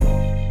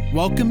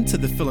Welcome to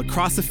the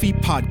Philocrosophy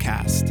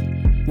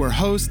Podcast, where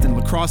host and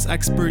lacrosse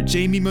expert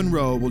Jamie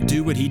Monroe will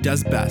do what he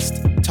does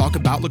best, talk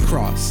about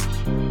lacrosse.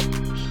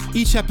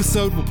 Each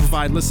episode will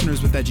provide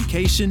listeners with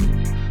education,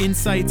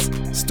 insights,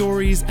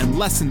 stories, and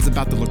lessons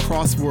about the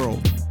lacrosse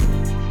world.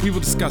 We will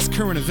discuss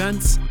current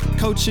events,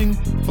 coaching,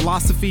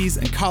 philosophies,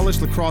 and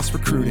college lacrosse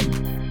recruiting.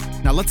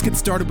 Now let's get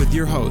started with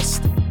your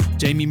host,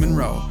 Jamie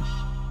Monroe.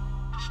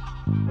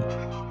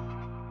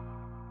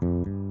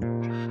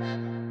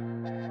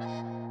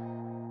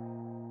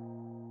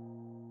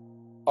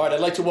 All right,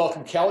 I'd like to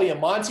welcome Kelly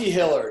Amonte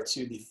Hiller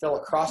to the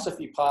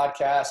Philocrosophy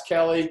Podcast.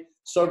 Kelly,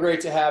 so great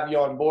to have you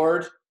on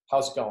board.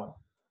 How's it going?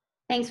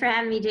 Thanks for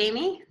having me,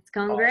 Jamie. It's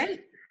going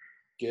great.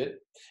 Good.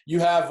 You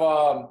have,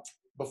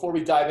 before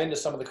we dive into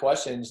some of the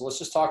questions, let's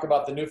just talk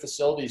about the new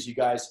facilities you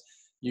guys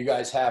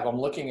have. I'm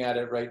looking at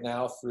it right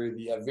now through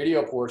the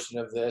video portion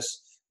of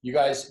this. You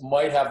guys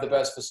might have the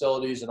best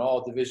facilities in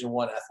all Division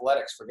I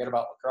athletics. Forget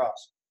about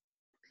lacrosse.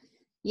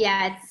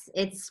 Yeah,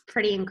 it's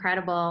pretty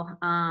incredible.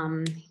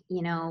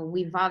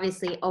 We've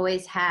obviously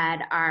always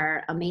had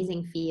our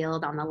amazing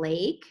field on the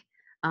lake,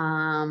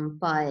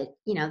 but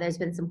there's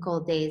been some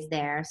cold days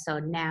there. So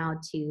now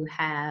to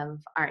have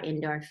our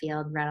indoor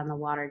field right on the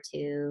water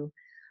too,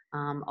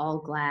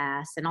 all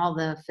glass and all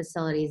the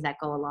facilities that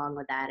go along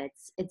with that,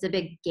 it's a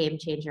big game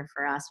changer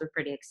for us. We're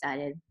pretty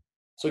excited.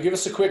 So give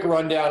us a quick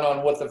rundown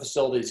on what the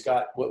facility's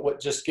got.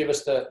 Just give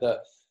us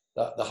the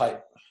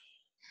hype.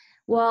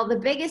 Well, the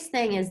biggest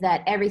thing is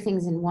that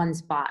everything's in one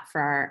spot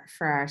for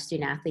our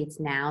student athletes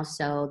now.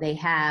 So they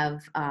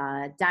have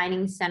a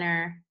dining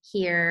center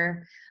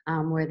here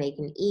where they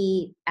can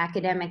eat,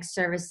 academic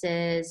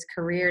services,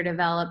 career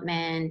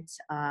development.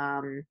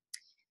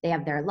 They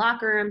have their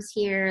locker rooms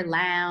here,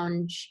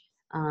 lounge,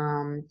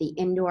 the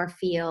indoor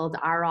field,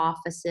 our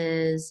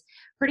offices,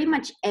 pretty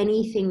much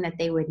anything that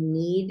they would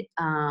need,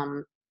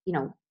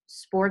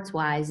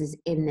 sports-wise is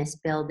in this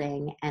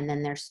building, and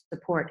then their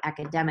support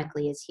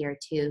academically is here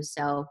too.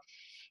 So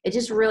it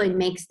just really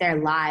makes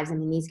their lives. I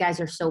mean, these guys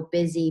are so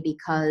busy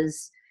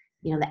because,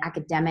 the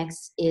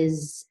academics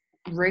is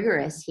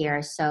rigorous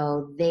here.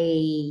 So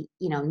they,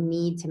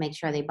 need to make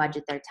sure they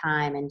budget their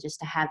time, and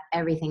just to have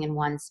everything in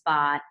one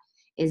spot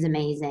is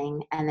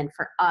amazing. And then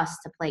for us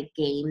to play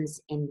games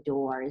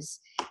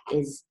indoors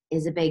is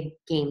a big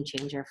game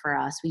changer for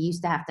us. We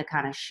used to have to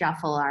kind of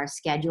shuffle our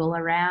schedule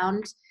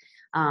around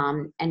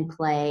and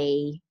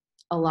play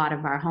a lot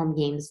of our home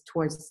games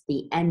towards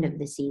the end of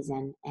the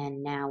season.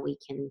 And now we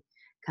can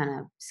kind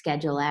of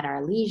schedule at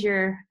our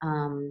leisure.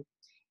 And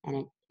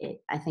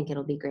I think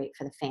it'll be great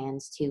for the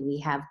fans too. We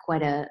have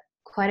quite a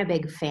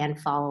big fan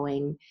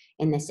following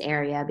in this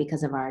area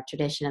because of our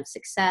tradition of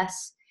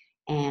success.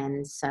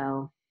 And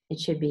so it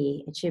should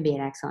be an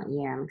excellent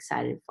year. I'm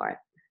excited for it.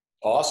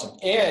 Awesome.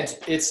 And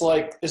it's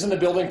like, isn't the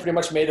building pretty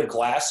much made of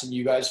glass, and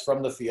you guys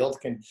from the field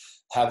can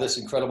have this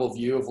incredible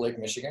view of Lake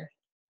Michigan?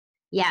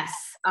 Yes,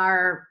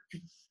 our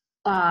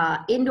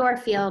indoor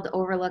field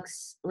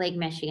overlooks Lake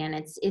Michigan.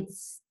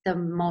 It's the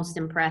most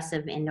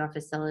impressive indoor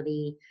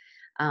facility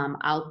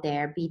out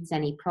there. Beats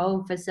any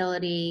pro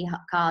facility,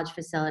 college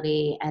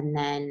facility, and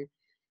then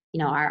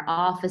our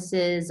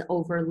offices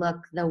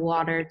overlook the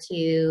water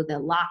too. The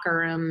locker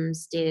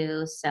rooms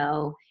do.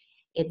 So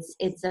it's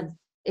a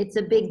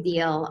big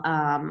deal.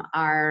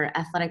 Our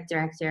athletic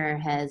director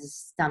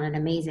has done an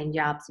amazing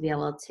job to be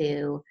able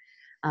to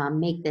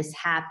make this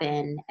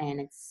happen, and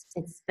it's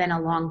been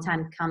a long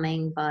time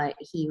coming, but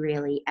he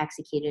really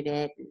executed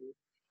it.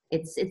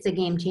 It's a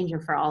game changer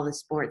for all the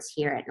sports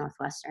here at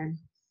Northwestern.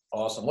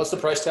 Awesome. What's the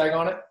price tag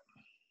on it? I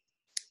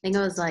think it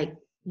was like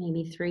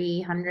maybe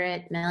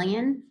 $300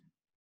 million.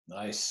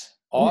 Nice.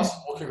 Awesome.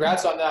 Well,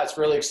 congrats on that. It's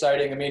really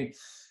exciting. I mean,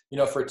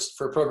 for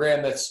a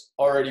program that's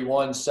already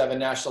won 7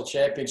 national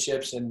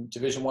championships in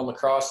Division I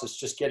lacrosse, it's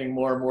just getting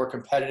more and more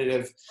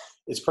competitive.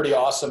 It's pretty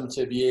awesome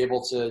to be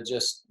able to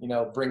just,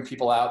 bring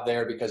people out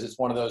there, because it's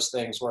one of those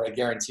things where I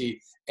guarantee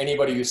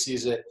anybody who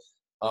sees it,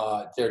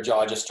 their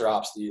jaw just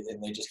drops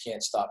and they just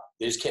can't stop.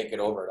 They just can't get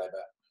over it, I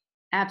bet.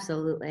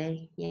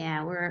 Absolutely.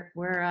 Yeah,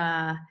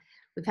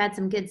 we've had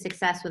some good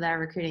success with our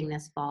recruiting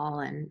this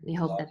fall, and we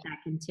hope that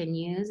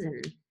continues,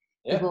 and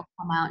people will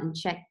come out and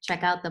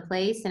check out the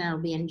place, and it'll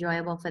be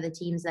enjoyable for the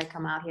teams that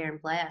come out here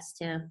and play us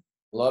too.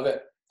 Love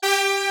it.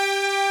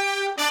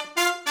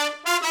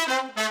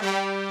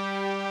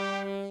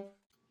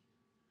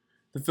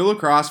 The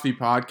Philocrosophy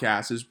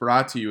Podcast is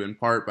brought to you in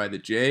part by the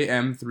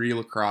JM3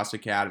 Lacrosse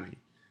Academy.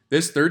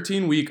 This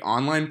 13-week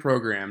online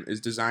program is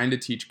designed to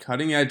teach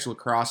cutting-edge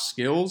lacrosse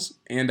skills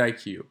and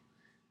IQ.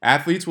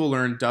 Athletes will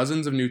learn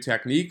dozens of new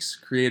techniques,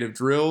 creative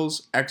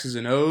drills, X's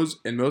and O's,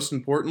 and most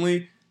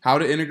importantly, how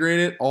to integrate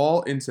it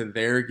all into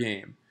their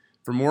game.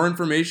 For more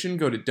information,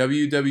 go to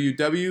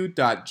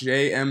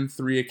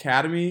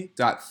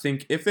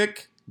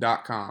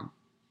www.jm3academy.thinkific.com.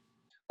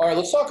 All right,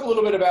 let's talk a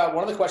little bit about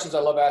one of the questions I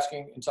love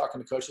asking and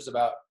talking to coaches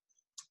about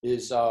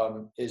is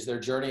their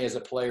journey as a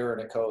player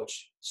and a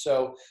coach.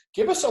 So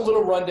give us a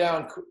little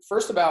rundown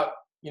first about,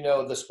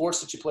 the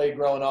sports that you played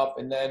growing up,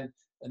 and then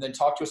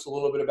talk to us a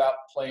little bit about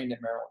playing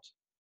at Maryland.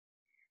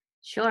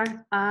 Sure.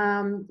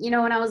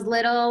 When I was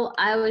little,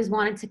 I always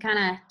wanted to kind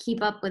of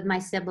keep up with my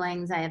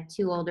siblings. I have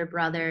two older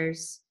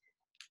brothers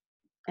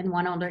and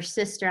one older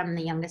sister. I'm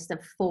the youngest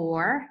of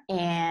four.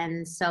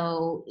 And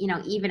so,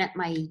 even at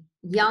my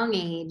young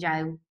age,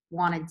 I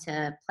wanted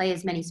to play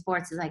as many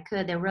sports as I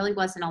could. There really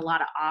wasn't a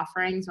lot of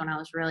offerings when I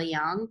was really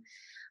young.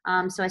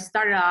 So I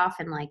started off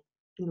in like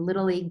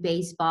Little League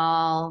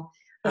baseball.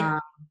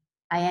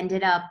 I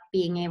ended up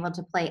being able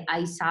to play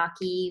ice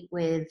hockey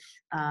with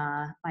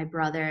my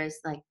brothers.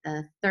 Like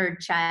the third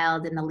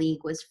child in the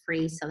league was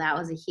free, so that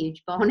was a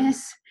huge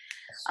bonus.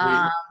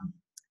 Sweet.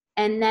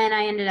 And then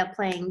I ended up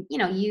playing,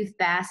 youth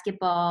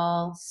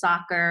basketball,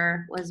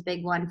 soccer was a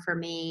big one for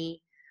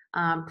me.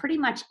 Pretty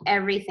much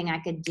everything I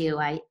could do,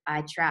 I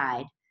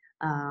tried.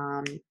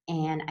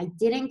 And I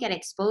didn't get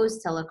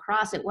exposed to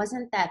lacrosse. It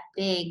wasn't that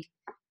big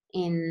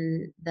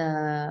in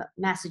the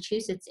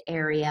Massachusetts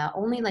area.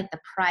 Only like the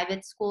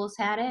private schools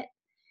had it.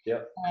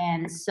 Yep.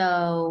 And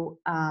so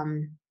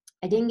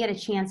I didn't get a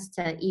chance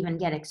to even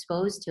get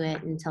exposed to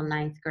it until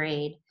ninth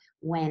grade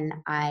when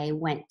I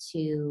went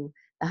to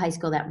the high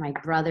school that my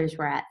brothers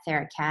were at,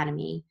 Thayer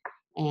Academy.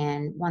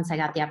 And once I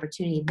got the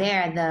opportunity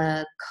there,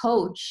 the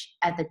coach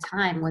at the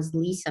time was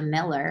Lisa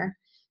Miller,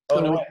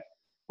 who was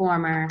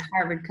former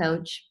Harvard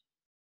coach.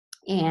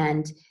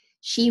 And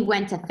she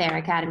went to Thayer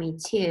Academy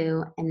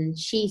too, and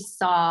she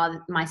saw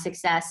my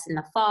success in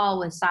the fall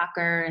with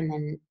soccer and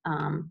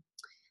then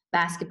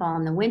basketball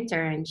in the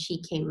winter, and she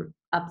came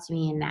up to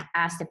me and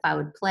asked if I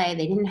would play.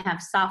 They didn't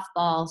have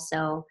softball,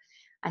 so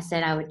I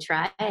said I would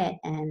try it,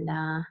 and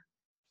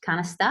kind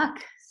of stuck.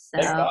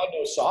 So Thank God,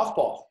 no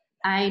softball.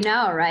 I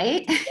know,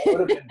 right? That would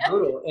have been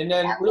brutal. And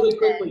then really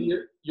quickly,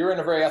 you're in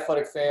a very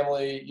athletic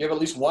family. You have at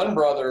least one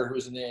brother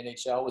who's in the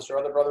NHL. Was your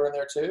other brother in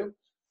there too?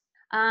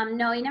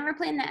 No, he never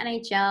played in the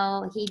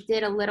NHL. He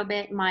did a little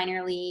bit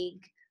minor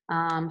league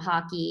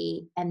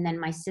hockey, and then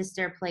my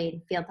sister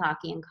played field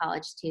hockey in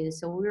college too.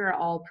 So we were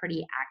all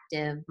pretty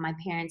active. My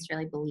parents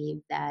really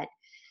believed that,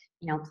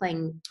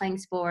 playing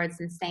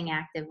sports and staying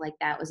active like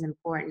that was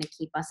important to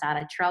keep us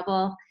out of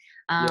trouble.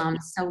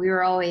 So we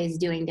were always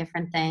doing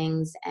different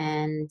things.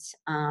 And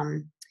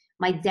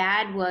my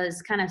dad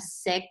was kind of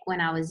sick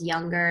when I was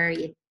younger.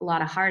 He had a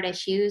lot of heart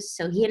issues.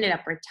 So he ended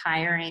up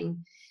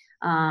retiring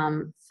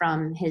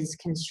from his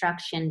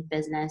construction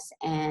business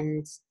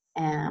and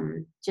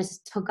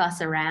just took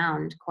us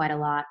around quite a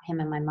lot,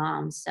 him and my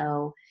mom.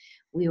 So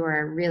we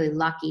were really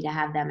lucky to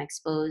have them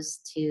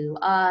exposed to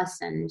us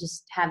and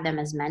just have them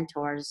as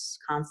mentors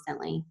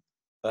constantly.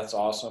 That's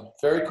awesome.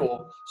 Very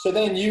cool. So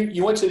then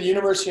you went to the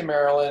University of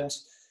Maryland,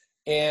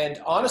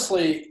 and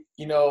honestly,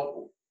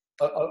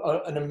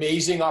 an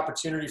amazing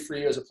opportunity for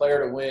you as a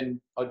player to win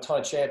a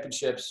ton of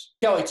championships.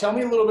 Kelly, tell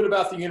me a little bit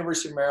about the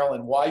University of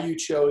Maryland, why you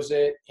chose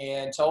it,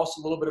 and tell us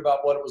a little bit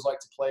about what it was like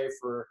to play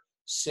for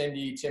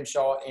Cindy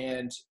Timshaw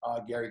and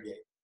Gary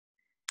Gait.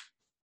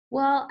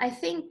 Well, I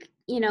think,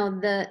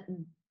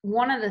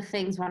 one of the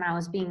things when I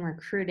was being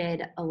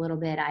recruited a little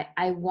bit,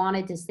 I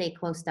wanted to stay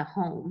close to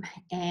home.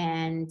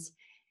 And,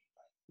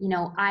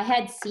 I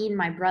had seen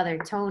my brother,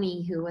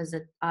 Tony, who was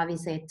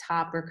obviously a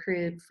top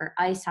recruit for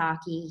ice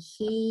hockey.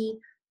 He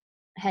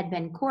had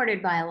been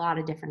courted by a lot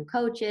of different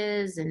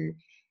coaches. And,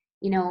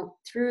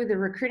 through the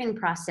recruiting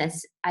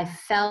process, I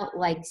felt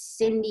like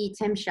Cindy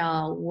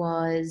Timshaw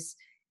was,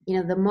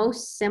 the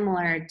most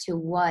similar to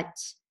what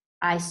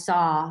I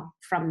saw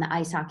from the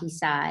ice hockey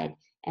side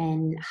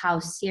and how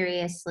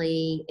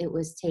seriously it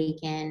was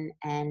taken.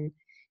 And,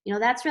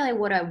 that's really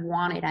what I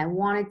wanted. I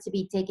wanted to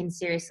be taken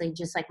seriously,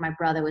 just like my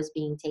brother was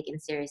being taken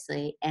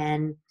seriously.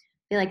 And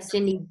I feel like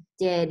Cindy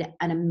did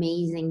an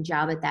amazing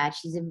job at that.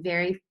 She's a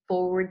very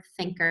forward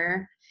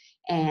thinker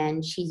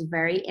and she's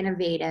very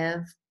innovative.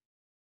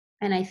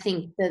 And I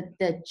think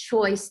the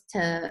choice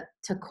to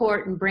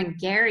court and bring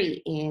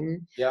Gary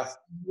in,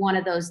 one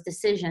of those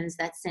decisions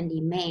that Cindy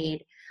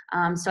made.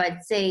 So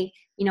I'd say,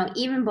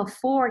 even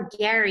before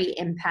Gary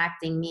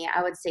impacting me,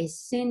 I would say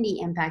Cindy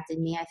impacted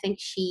me. I think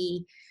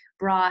she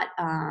brought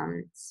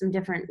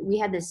we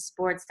had this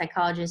sports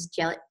psychologist,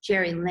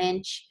 Jerry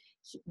Lynch,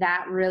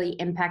 that really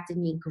impacted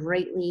me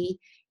greatly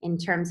in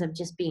terms of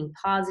just being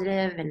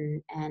positive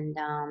and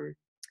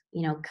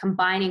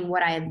combining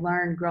what I had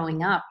learned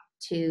growing up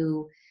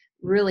to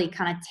really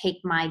kind of take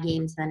my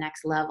game to the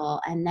next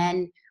level. And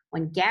then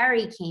when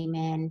Gary came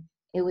in,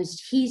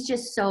 he's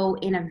just so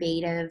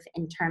innovative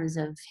in terms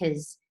of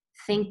his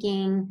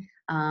thinking.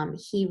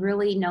 He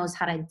really knows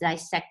how to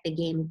dissect the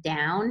game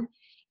down.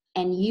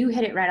 And you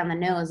hit it right on the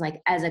nose.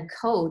 Like, as a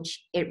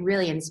coach, it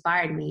really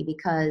inspired me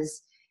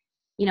because,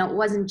 it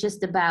wasn't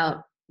just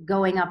about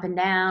going up and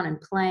down and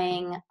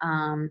playing.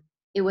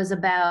 It was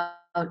about,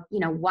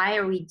 why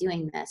are we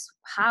doing this?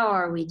 How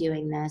are we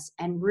doing this?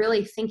 And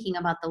really thinking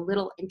about the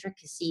little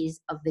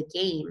intricacies of the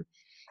game.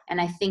 And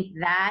I think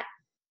that,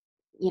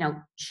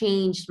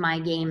 changed my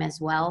game as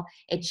well.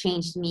 It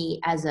changed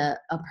me as a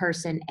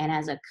person and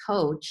as a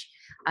coach.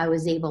 I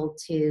was able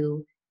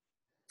to,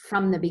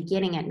 from the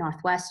beginning at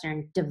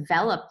Northwestern,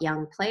 develop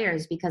young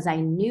players because I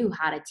knew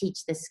how to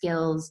teach the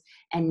skills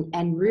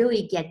and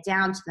really get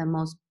down to the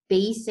most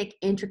basic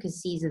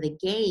intricacies of the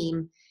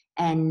game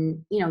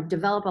and,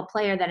 develop a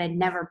player that had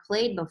never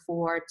played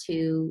before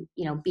to,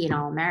 be an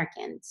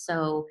All-American.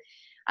 So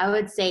I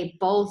would say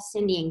both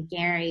Cindy and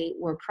Gary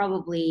were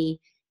probably,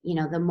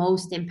 the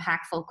most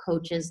impactful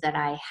coaches that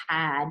I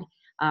had.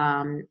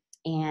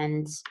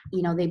 And,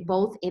 they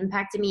both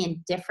impacted me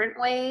in different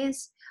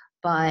ways,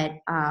 but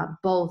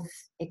both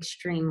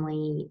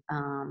extremely,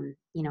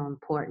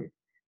 important.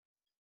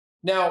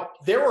 Now,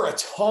 there were a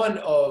ton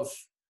of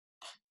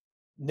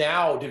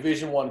now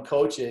Division I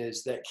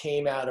coaches that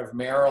came out of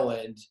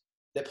Maryland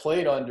that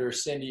played under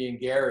Cindy and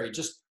Gary.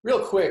 Just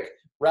real quick,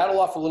 rattle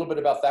off a little bit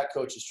about that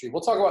coaches tree.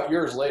 We'll talk about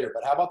yours later,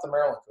 but how about the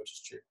Maryland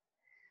coaches tree?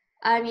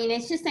 I mean,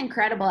 it's just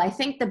incredible. I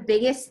think the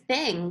biggest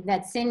thing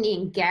that Cindy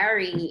and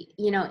Gary,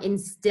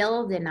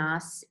 instilled in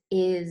us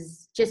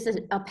is just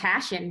a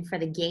passion for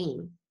the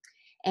game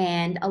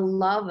and a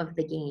love of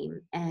the game.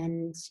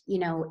 And,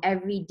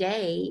 every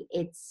day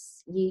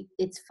it's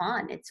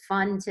fun. It's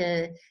fun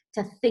to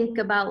think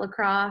about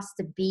lacrosse,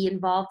 to be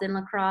involved in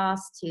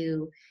lacrosse,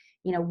 to,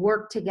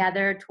 work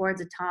together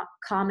towards a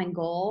common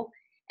goal.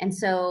 And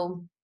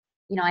so,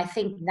 I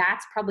think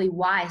that's probably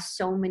why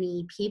so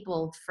many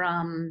people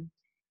from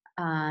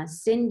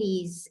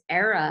Cindy's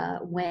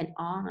era went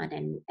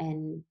on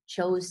and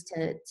chose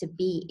to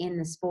be in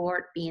the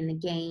sport, be in the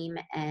game,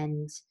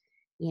 and,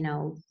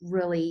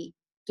 really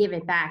give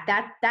it back.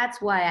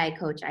 That's why I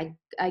coach. I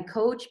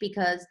coach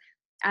because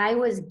I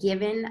was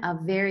given a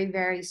very,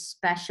 very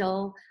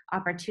special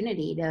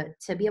opportunity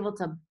to be able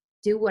to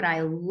do what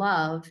I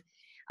love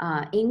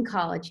in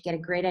college, get a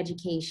great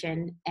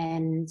education,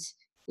 and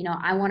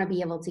I want to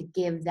be able to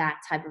give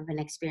that type of an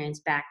experience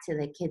back to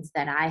the kids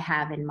that I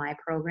have in my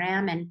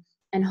program,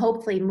 and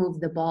hopefully move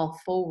the ball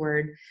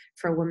forward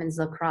for women's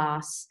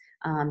lacrosse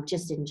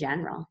just in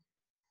general.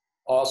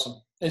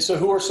 Awesome. And so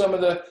who are some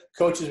of the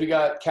coaches? We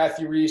got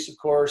Kathy Reese, of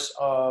course,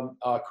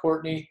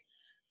 Courtney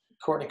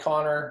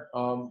Connor.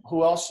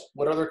 Who else?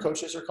 What other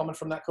coaches are coming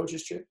from that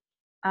coaches tree?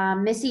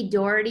 Missy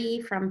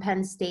Doherty from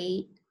Penn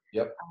State.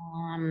 Yep.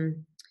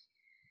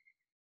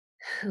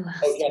 Who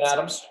else? Jen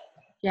Adams.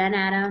 Jen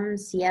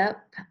Adams, yep.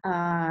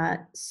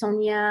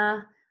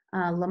 Sonia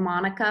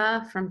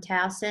LaMonica from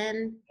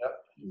Towson. Yep.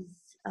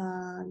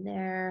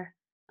 There.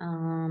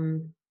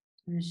 I'm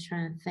just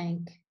trying to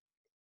think.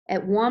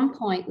 At one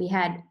point, we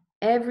had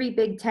every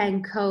Big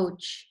Ten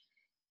coach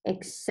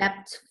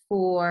except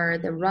for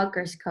the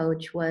Rutgers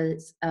coach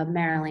was a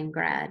Maryland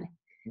grad.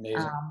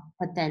 Amazing.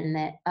 But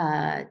then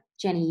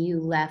Jenny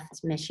Yu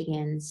left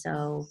Michigan.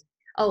 So,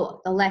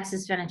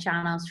 Alexis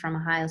Veneciano's from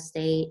Ohio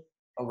State.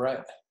 Oh,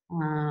 right.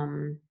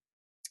 I'm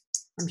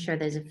sure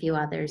there's a few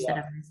others that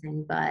I'm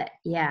missing, but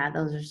yeah,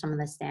 those are some of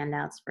the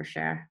standouts for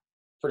sure.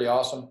 Pretty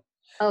awesome.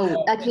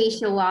 Oh,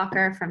 Acacia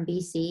Walker from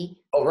BC.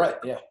 Oh, right.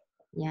 Yeah.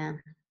 Yeah.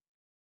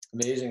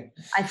 Amazing.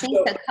 I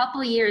think a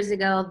couple years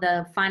ago,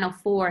 the Final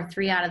Four,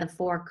 3 out of the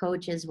 4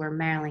 coaches were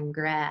Maryland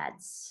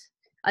grads.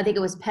 I think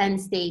it was Penn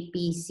State,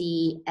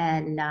 BC,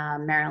 and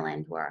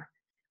Maryland were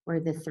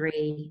the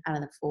 3 out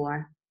of the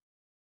 4.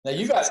 Now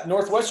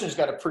Northwestern's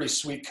got a pretty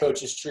sweet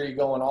coaches tree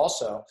going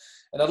also,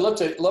 and I'd love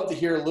to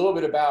hear a little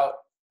bit about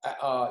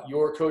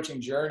your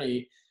coaching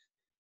journey.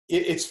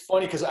 It's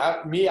funny because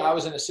I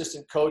was an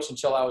assistant coach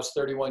until I was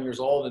 31 years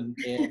old, and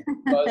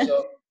because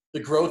of the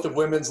growth of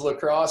women's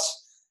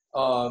lacrosse,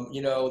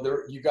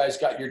 you guys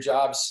got your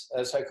jobs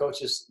as head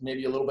coaches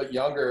maybe a little bit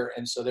younger,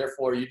 and so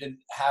therefore you didn't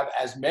have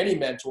as many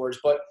mentors.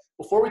 But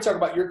before we talk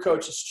about your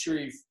coach's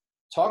tree,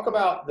 talk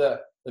about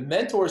the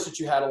mentors that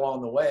you had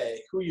along the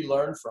way, who you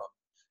learned from.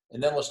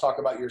 And then let's talk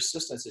about your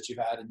assistants that you've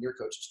had in your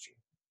coach's tree.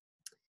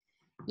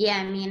 Yeah,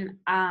 I mean,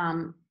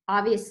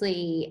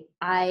 obviously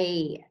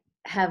I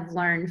have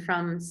learned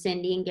from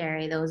Cindy and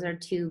Gary. Those are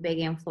 2 big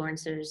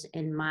influencers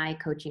in my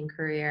coaching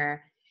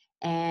career.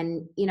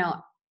 And,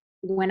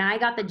 when I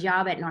got the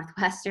job at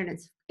Northwestern,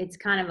 it's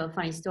kind of a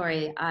funny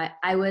story. I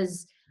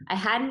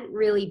hadn't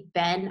really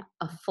been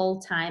a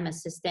full-time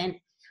assistant.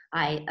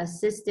 I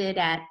assisted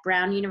at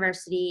Brown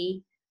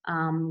University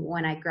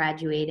when I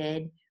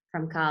graduated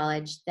from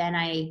college. Then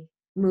I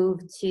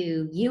moved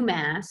to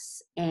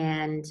UMass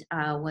and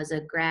was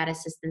a grad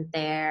assistant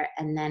there.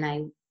 And then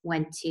I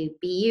went to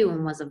BU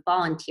and was a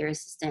volunteer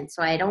assistant.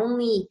 So I had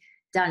only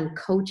done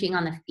coaching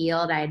on the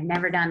field. I had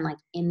never done like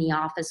in the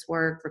office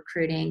work,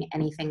 recruiting,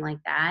 anything like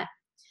that.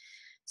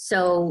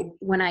 So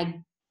when I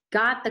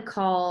got the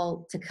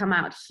call to come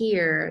out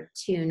here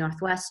to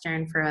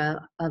Northwestern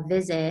for a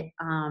visit,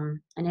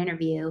 an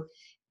interview,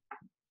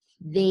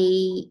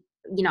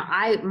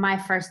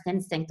 my first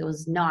instinct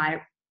was, no,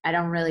 I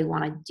don't really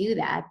want to do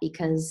that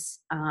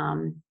because,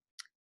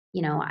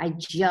 I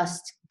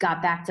just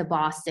got back to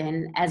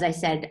Boston. As I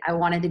said, I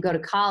wanted to go to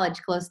college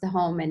close to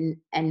home and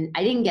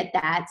I didn't get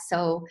that.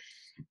 So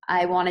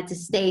I wanted to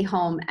stay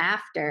home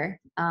after.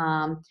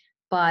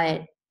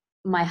 But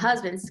my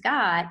husband,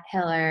 Scott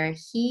Hiller,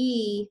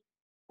 he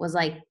was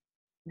like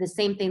the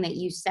same thing that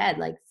you said,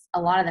 like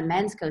a lot of the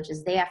men's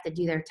coaches, they have to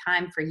do their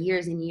time for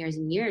years and years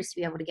and years to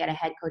be able to get a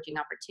head coaching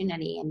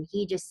opportunity. And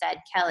he just said,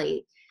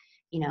 Kelly,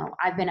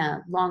 I've been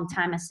a long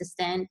time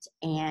assistant,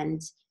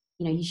 and,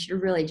 you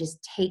should really just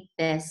take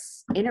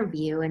this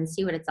interview and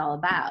see what it's all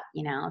about,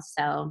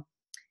 So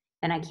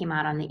then I came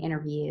out on the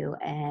interview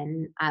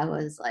and I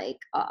was like,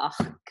 oh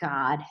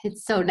God,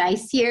 it's so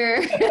nice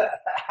here.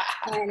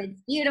 And it's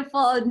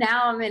beautiful.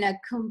 Now I'm in a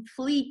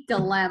complete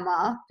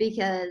dilemma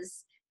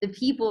because the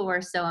people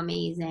were so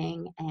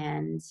amazing.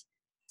 And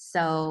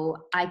so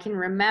I can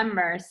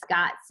remember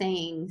Scott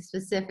saying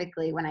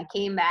specifically when I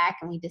came back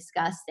and we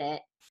discussed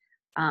it,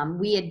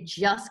 we had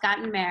just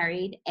gotten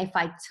married. If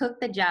I took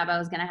the job, I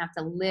was going to have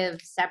to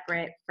live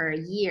separate for a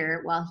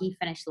year while he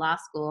finished law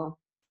school.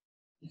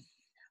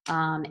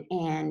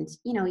 And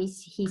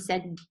he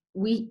said,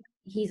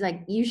 he's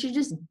like, you should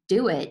just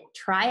do it.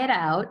 Try it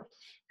out.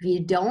 If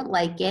you don't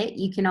like it,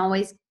 you can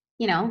always,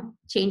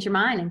 change your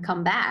mind and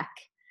come back.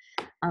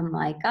 I'm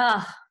like,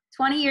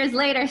 20 years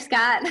later,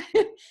 Scott,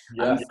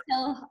 yeah.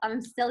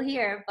 I'm still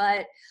here,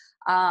 but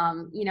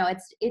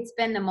it's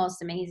been the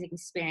most amazing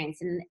experience.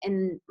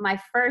 And my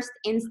first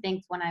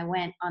instinct when I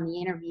went on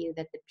the interview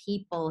that the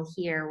people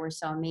here were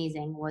so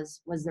amazing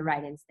was the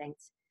right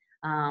instinct.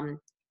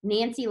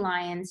 Nancy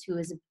Lyons,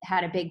 who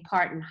had a big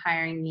part in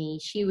hiring me,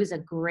 she was a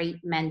great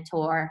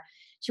mentor.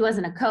 She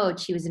wasn't a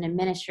coach, she was an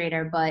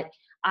administrator, but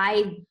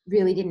I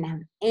really didn't have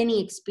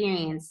any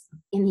experience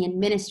in the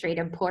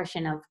administrative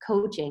portion of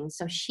coaching.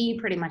 So she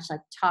pretty much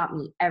taught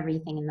me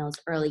everything in those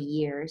early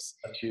years.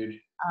 That's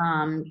huge.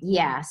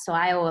 So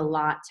I owe a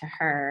lot to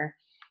her.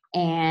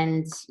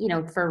 And,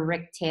 for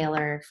Rick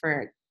Taylor,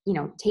 for,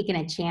 taking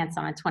a chance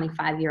on a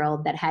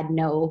 25-year-old that had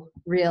no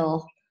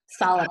real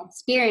solid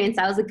experience.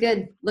 I was a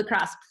good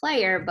lacrosse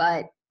player,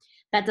 but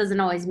that doesn't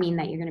always mean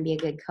that you're going to be a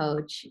good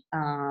coach.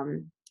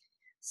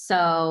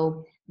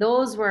 So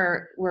those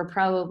were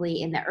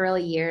probably in the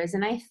early years.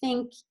 And I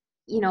think,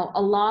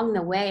 along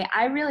the way,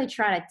 I really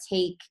try to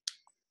take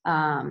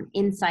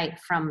insight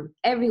from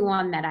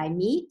everyone that I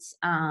meet,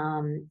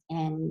 and,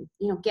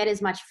 get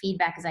as much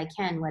feedback as I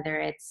can, whether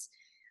it's,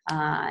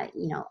 I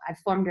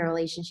formed a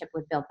relationship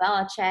with Bill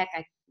Belichick.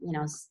 I,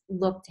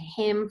 look to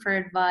him for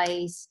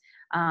advice.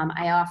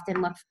 I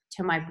often look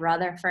to my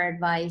brother for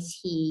advice.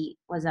 He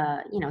was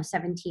a,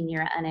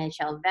 17-year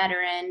NHL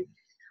veteran.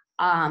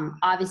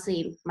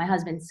 Obviously my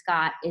husband,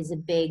 Scott, is a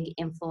big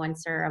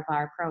influencer of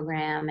our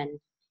program, and,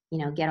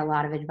 get a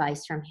lot of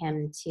advice from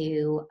him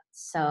too.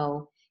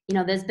 So,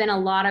 there's been a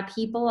lot of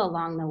people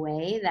along the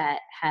way that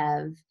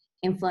have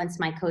influenced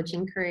my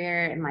coaching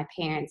career, and my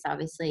parents,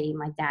 obviously,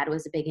 my dad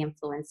was a big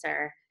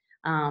influencer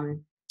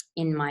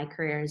in my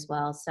career as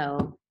well.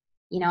 So,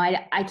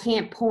 I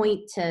can't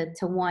point to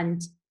one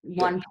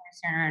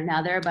person or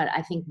another, but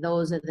I think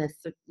those are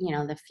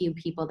the few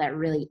people that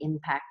really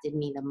impacted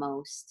me the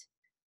most.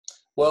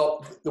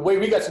 Well, the way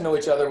we got to know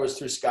each other was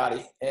through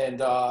Scotty. And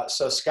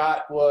so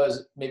Scott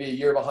was maybe a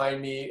year behind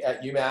me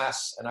at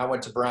UMass, and I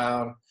went to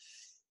Brown.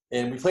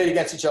 And we played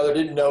against each other,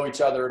 didn't know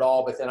each other at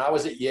all. But then I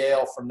was at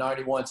Yale from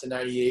 91 to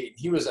 98.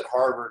 He was at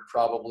Harvard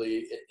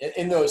probably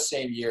in those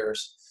same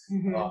years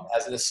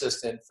as an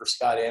assistant for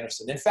Scott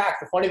Anderson. In fact,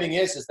 the funny thing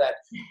is that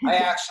I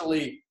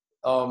actually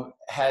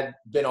had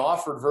been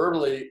offered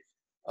verbally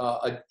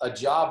a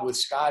job with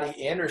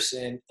Scotty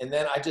Anderson. And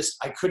then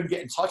I couldn't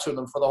get in touch with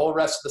him for the whole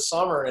rest of the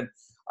summer. And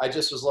I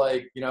just was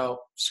like,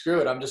 screw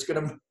it. I'm just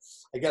going to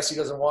 – I guess he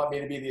doesn't want me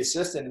to be the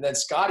assistant. And then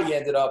Scotty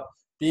ended up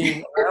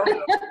being around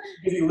him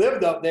because he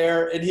lived up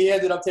there, and he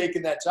ended up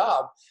taking that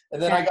job.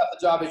 And then I got the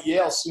job at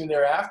Yale soon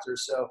thereafter.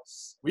 So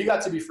we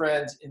got to be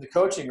friends in the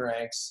coaching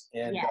ranks.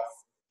 And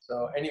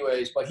so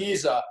anyways, but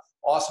he's an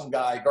awesome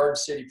guy, Garden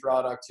City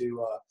product,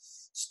 who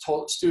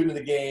student of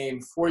the game,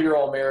 4-year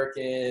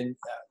All-American,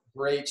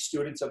 great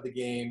students of the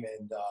game,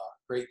 and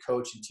great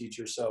coach and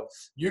teacher. So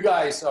you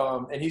guys,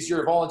 and he's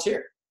your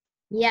volunteer.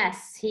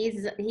 Yes,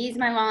 he's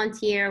my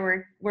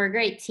volunteer. We're a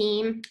great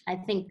team. I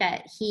think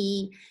that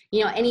he,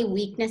 any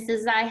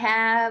weaknesses I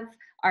have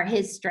are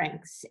his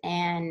strengths,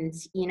 and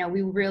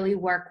we really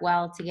work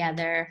well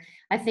together.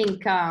 I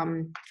think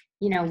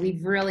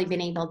we've really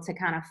been able to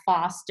kind of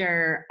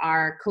foster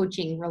our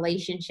coaching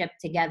relationship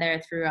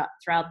together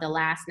throughout the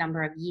last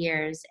number of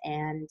years,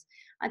 and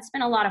it's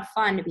been a lot of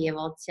fun to be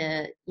able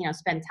to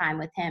spend time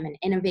with him and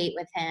innovate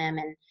with him,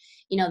 and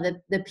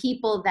the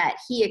people that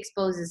he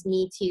exposes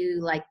me to,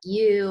 like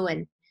you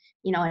and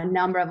a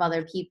number of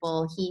other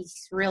people.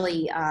 He's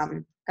really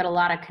got a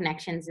lot of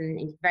connections, and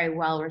he's very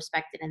well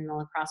respected in the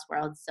lacrosse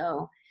world.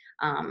 So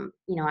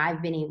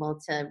I've been able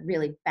to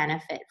really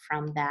benefit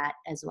from that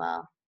as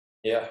well.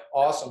 Yeah,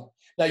 awesome.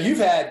 Now you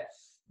guys.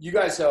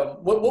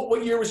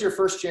 What year was your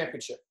first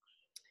championship?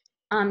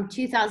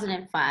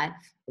 2005.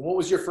 What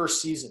was your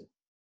first season?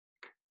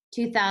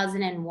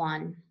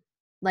 2001.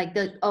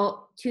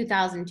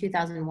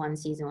 2001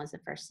 season was the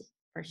first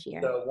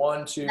year. The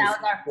 1, 2, that was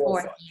our 4,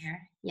 fourth 5.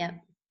 year. Yep.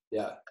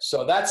 Yeah.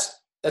 So that's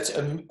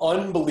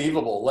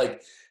unbelievable.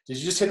 Like, did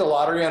you just hit the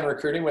lottery on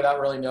recruiting without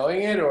really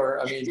knowing it? Or,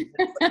 how do you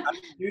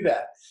do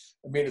that?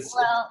 It's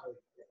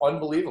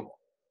unbelievable.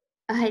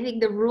 I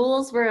think the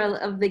rules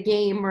of the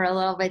game were a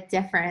little bit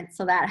different,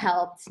 so that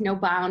helped. No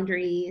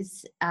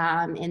boundaries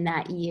in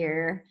that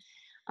year.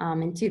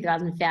 In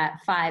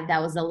 2005,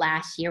 that was the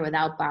last year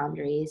without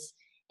boundaries.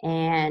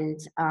 And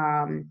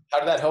How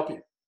did that help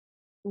you?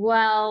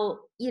 well,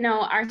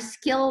 our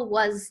skill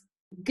was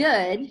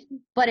good,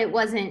 but it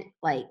wasn't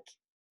like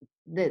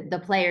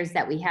the players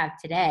that we have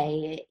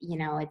today.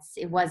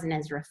 It wasn't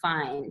as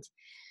refined,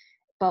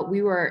 but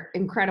we were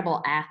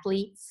incredible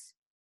athletes,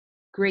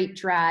 great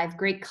drive,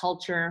 great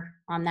culture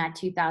on that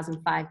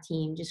 2005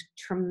 team, just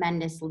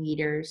tremendous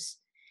leaders.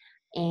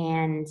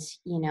 And,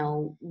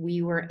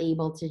 we were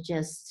able to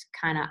just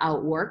kind of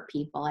outwork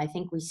people. I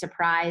think we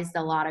surprised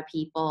a lot of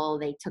people.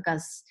 They took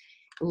us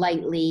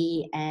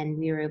lightly, and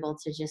we were able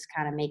to just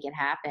kind of make it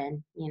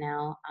happen.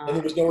 And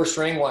there was no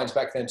restraining lines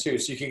back then too,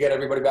 so you could get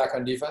everybody back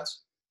on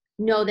defense?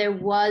 No, there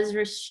was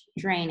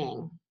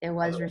restraining. There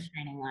was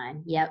restraining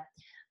line. Yep.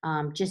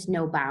 Just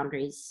no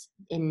boundaries.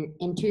 In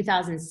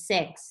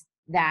 2006,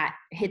 that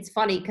it's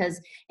funny because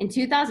in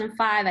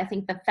 2005, I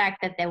think the fact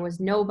that there was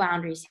no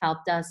boundaries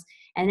helped us.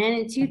 And then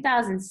in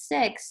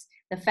 2006,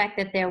 the fact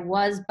that there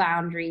was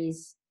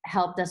boundaries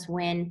helped us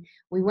win.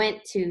 We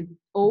went to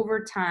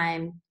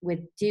overtime with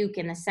Duke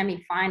in the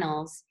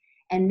semifinals,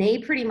 and they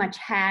pretty much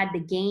had the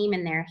game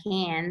in their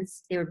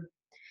hands. They were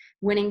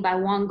winning by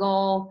 1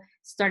 goal,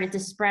 started to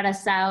spread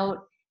us out,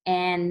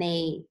 and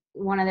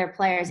one of their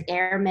players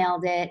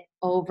airmailed it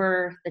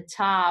over the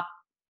top.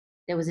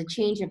 There was a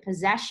change of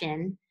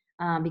possession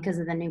because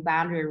of the new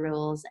boundary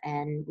rules,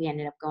 and we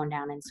ended up going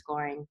down and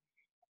scoring.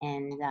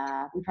 And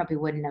we probably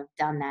wouldn't have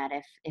done that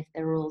if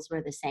the rules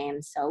were the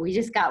same. So we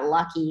just got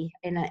lucky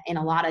in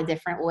a lot of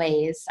different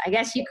ways. I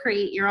guess you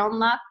create your own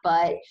luck,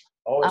 but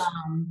it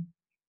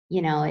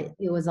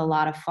was a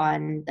lot of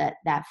fun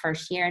that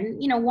first year. And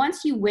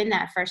once you win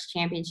that first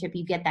championship,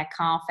 you get that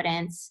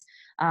confidence.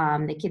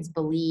 The kids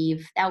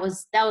believe. That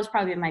was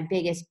probably my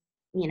biggest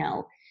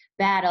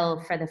battle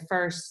for the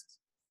first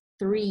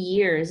 3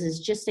 years,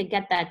 is just to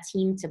get that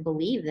team to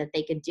believe that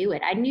they could do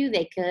it. I knew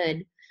they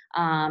could.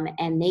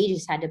 And they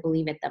just had to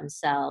believe it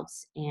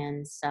themselves.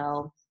 And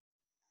so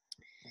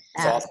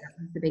that was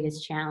the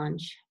biggest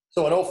challenge.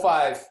 So in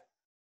 2005,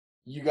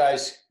 you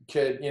guys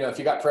could, if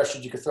you got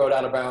pressured, you could throw it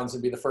out of bounds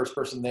and be the first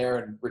person there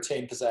and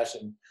retain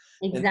possession.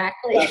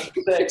 Exactly. In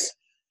 2006,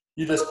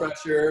 you just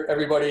pressure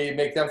everybody,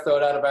 make them throw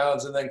it out of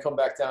bounds, and then come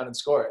back down and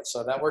score it.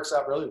 So that works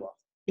out really well.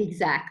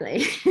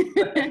 Exactly.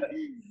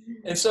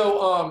 And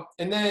so,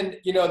 and then,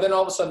 then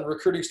all of a sudden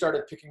recruiting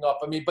started picking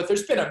up. But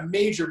there's been a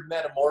major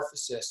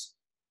metamorphosis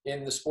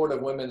in the sport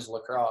of women's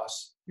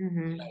lacrosse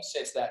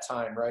since that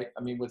time, right?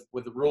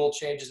 With the rule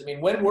changes.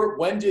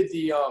 When did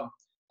the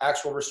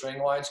actual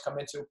restraining lines come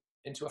into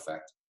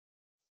effect?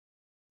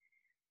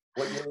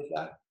 What year was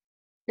that?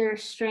 The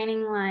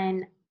restraining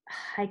line,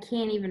 I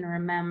can't even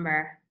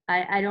remember.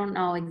 I don't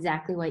know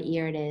exactly what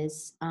year it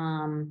is.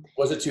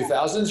 Was it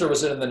 2000s or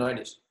was it in the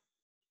 90s?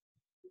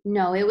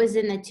 No, it was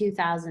in the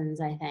 2000s,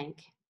 I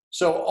think.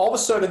 So all of a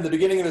sudden, in the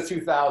beginning of the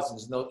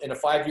 2000s, in a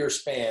 5-year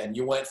span,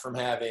 you went from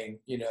having,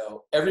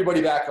 everybody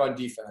back on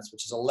defense,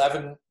 which is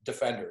 11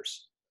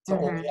 defenders, to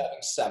only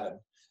having 7.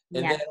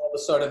 And then all of a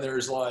sudden,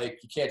 there's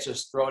you can't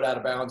just throw it out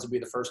of bounds and be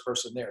the first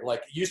person there. Like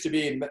it used to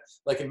be in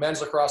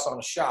men's lacrosse on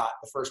a shot,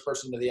 the first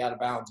person to the out of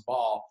bounds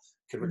ball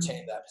could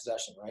retain that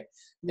possession, right?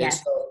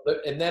 Yes.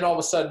 And then all of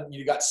a sudden,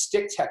 you got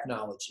stick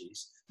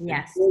technologies.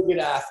 Yes. And good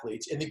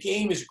athletes, and the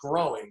game is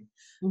growing.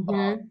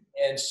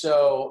 And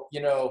so,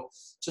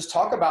 just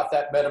talk about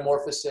that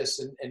metamorphosis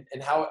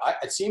and how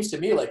it seems to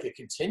me like it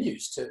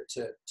continues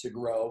to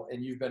grow,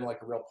 and you've been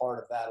like a real part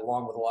of that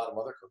along with a lot of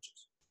other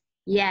coaches.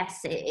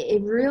 Yes,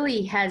 it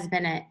really has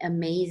been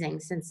amazing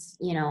since,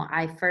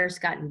 I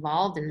first got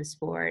involved in the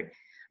sport,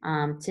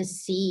 to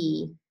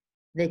see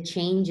the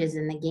changes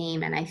in the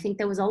game. And I think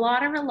there was a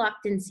lot of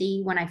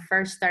reluctancy when I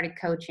first started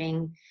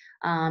coaching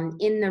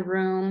in the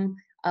room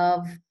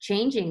of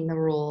changing the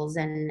rules,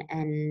 and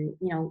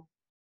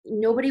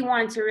nobody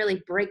wanted to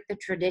really break the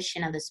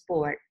tradition of the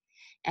sport.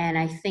 And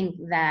I think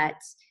that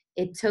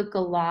it took a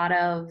lot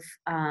of,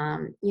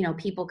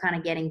 people kind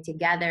of getting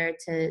together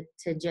to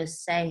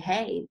just say,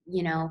 hey,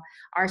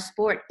 our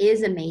sport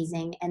is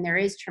amazing and there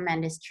is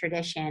tremendous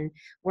tradition.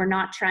 We're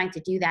not trying to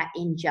do that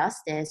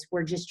injustice.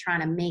 We're just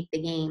trying to make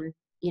the game,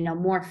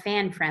 more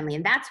fan friendly.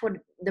 And that's what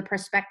the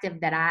perspective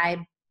that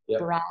I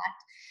brought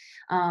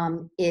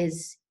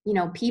is,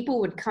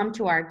 people would come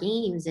to our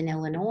games in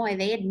Illinois.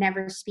 They had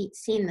never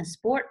seen the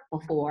sport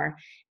before.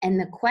 And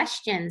the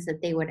questions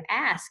that they would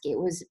ask, it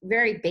was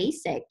very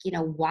basic.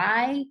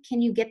 Why can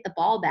you get the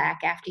ball back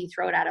after you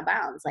throw it out of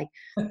bounds? Like,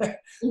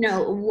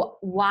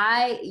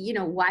 why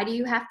do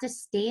you have to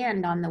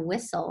stand on the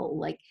whistle?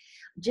 Like,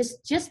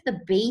 just the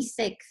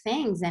basic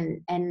things.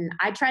 And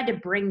I tried to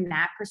bring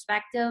that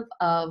perspective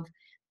of,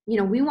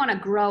 we want to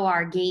grow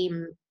our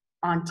game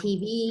on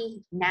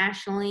TV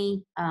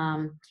nationally.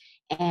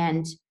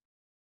 And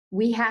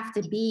we have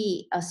to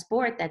be a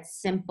sport that's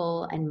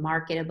simple and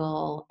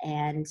marketable.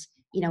 And,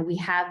 we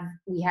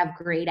have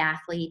great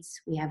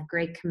athletes. We have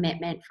great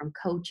commitment from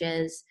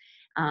coaches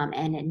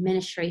and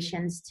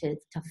administrations to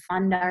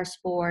fund our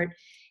sport.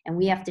 and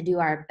we have to do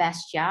our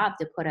best job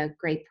to put a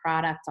great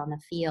product on the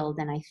field.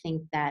 And I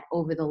think that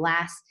over the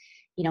last,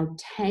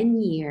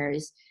 10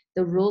 years,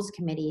 the rules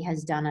committee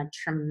has done a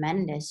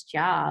tremendous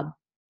job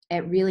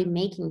at really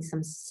making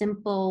some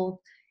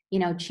simple,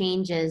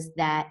 changes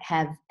that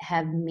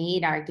have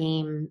made our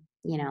game,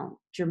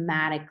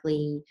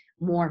 dramatically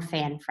more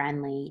fan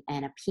friendly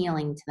and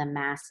appealing to the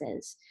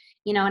masses.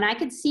 And I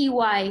could see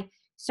why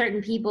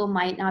certain people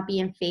might not be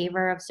in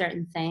favor of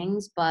certain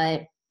things,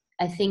 but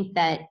I think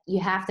that you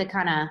have to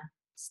kind of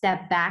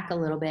step back a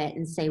little bit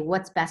and say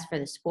what's best for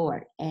the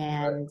sport.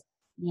 And,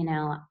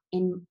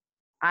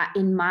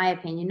 in my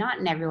opinion, not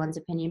in everyone's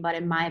opinion, but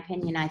in my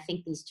opinion, I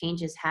think these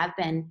changes have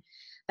been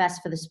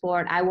best for the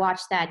sport. I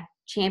watched that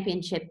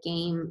championship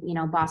game,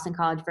 Boston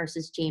College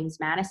versus James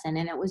Madison,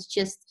 and it was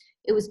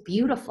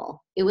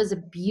beautiful. It was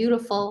a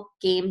beautiful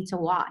game to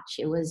watch.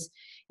 It was,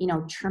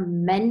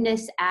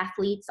 tremendous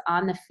athletes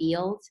on the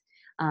field,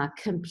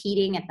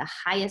 competing at the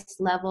highest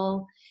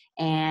level.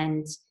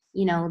 And,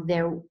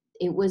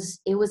 it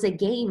was a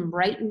game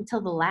right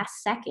until the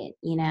last second,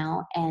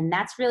 and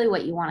that's really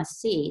what you want to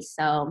see.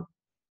 So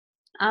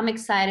I'm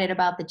excited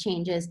about the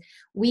changes.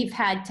 We've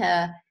had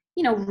to,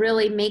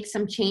 really make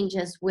some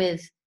changes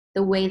with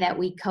the way that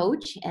we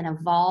coach and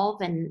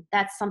evolve. And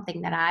that's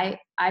something that I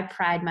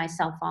pride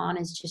myself on,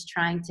 is just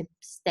trying to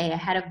stay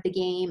ahead of the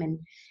game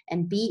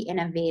and be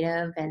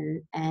innovative.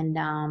 And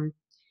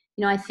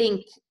I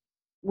think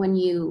when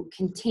you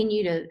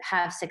continue to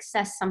have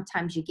success,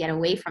 sometimes you get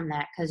away from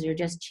that because you're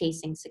just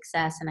chasing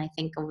success. And I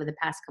think over the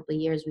past couple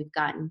of years, we've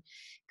gotten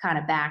kind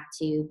of back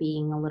to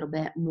being a little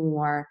bit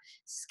more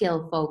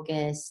skill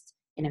focused,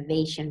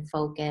 innovation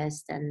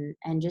focused, and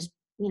just,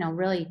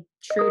 really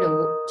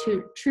true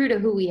to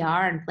who we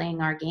are and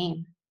playing our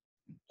game.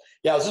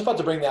 Yeah, I was just about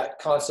to bring that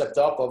concept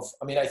up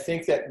I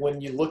think that when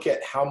you look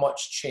at how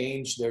much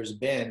change there's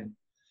been,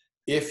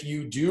 if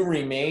you do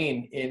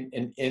remain in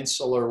an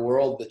insular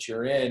world that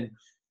you're in,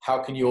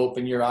 how can you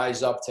open your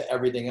eyes up to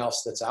everything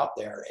else that's out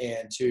there?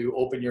 And to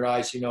open your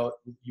eyes, you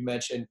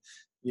mentioned,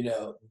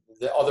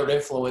 the other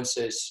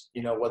influences,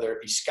 whether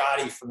it be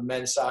Scotty from the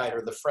men's side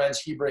or the friends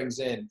he brings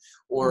in,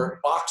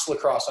 or box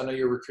lacrosse. I know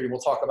you're recruiting.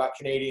 We'll talk about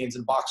Canadians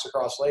and box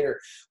lacrosse later,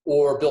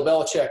 or Bill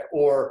Belichick,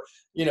 or,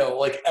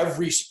 like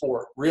every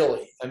sport,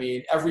 really. I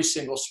mean, every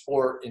single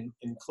sport,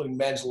 including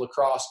men's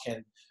lacrosse,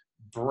 can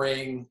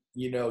bring,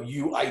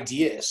 you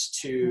ideas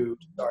to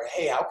start,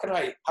 hey, how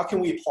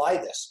can we apply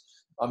this?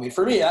 I mean,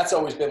 for me, that's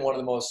always been one of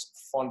the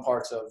most fun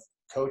parts of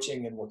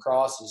coaching and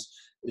lacrosse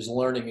is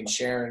learning and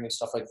sharing and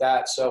stuff like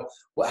that. So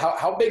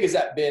how big has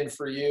that been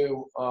for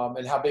you,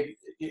 and how big,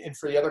 and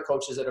for the other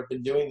coaches that have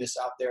been doing this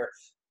out there?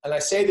 And I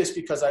say this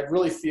because I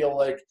really feel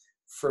like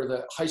for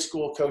the high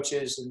school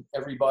coaches and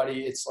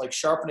everybody, it's like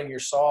sharpening your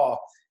saw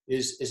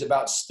is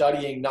about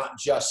studying not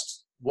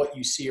just what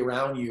you see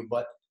around you,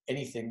 but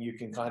anything you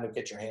can kind of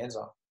get your hands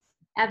on.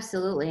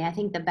 Absolutely. I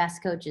think the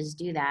best coaches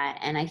do that.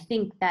 And I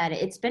think that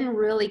it's been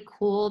really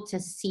cool to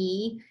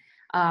see,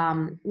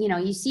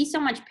 you see so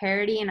much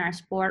parity in our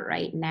sport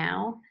right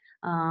now.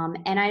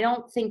 And I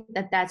don't think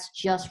that that's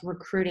just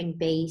recruiting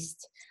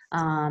based.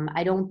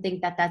 I don't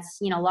think that that's,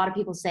 a lot of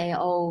people say,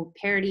 oh,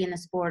 parity in the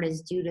sport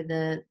is due to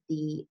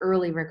the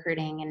early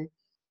recruiting. And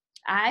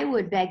I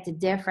would beg to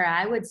differ.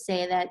 I would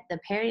say that the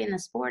parity in the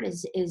sport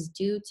is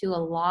due to a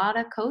lot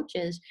of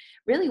coaches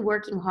really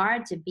working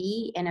hard to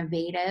be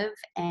innovative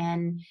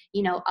and,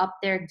 up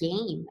their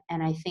game.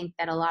 And I think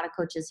that a lot of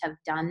coaches have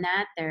done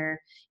that.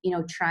 They're,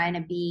 trying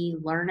to be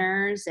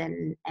learners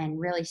and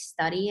really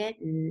study it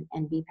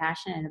and be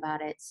passionate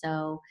about it.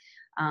 So,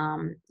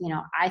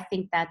 I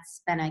think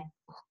that's been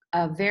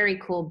a very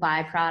cool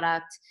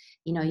byproduct.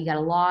 You got a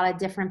lot of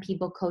different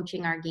people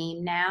coaching our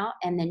game now.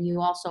 And then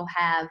you also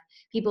have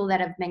people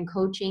that have been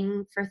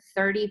coaching for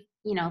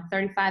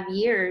 35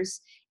 years,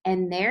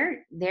 and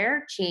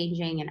they're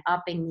changing and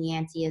upping the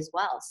ante as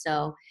well.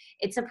 So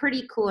it's a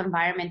pretty cool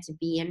environment to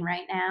be in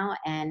right now.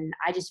 And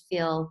I just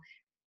feel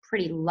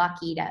pretty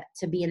lucky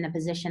to be in the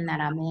position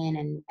that I'm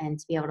in and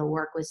to be able to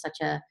work with such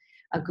a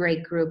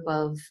great group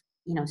of,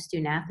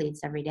 student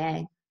athletes every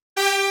day.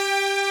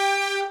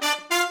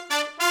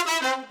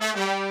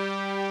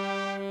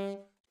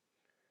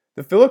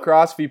 The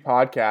Philocrosophy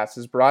podcast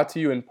is brought to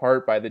you in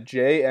part by the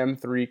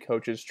JM3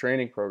 Coaches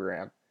Training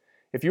Program.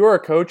 If you are a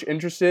coach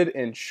interested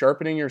in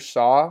sharpening your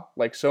saw,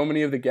 like so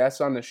many of the guests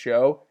on the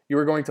show, you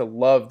are going to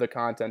love the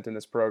content in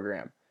this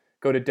program.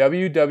 Go to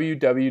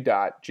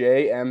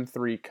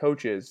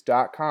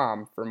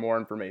www.jm3coaches.com for more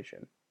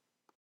information.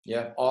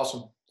 Yeah,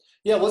 awesome.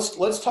 Yeah,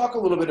 let's talk a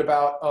little bit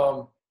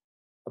about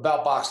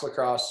box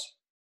lacrosse.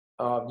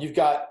 You've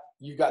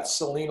got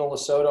Selena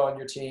Lasota on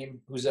your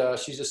team,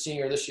 she's a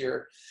senior this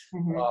year.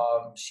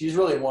 Mm-hmm. She's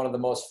really one of the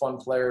most fun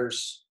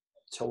players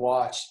to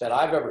watch that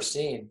I've ever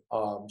seen.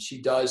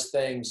 She does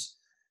things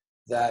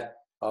that,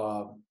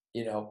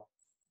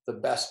 the the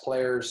best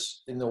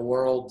players in the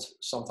world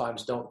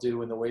sometimes don't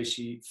do in the way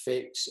she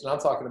fakes. And I'm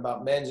talking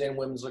about men's and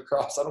women's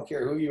lacrosse. I don't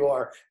care who you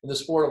are in the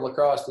sport of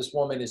lacrosse. This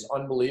woman is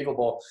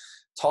unbelievable.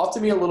 Talk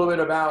to me a little bit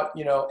about,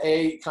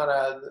 kind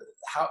of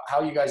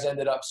how you guys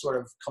ended up sort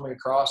of coming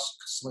across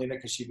Selena,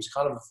 because she was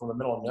kind of from the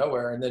middle of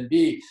nowhere. And then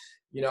B,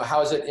 how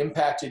has it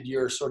impacted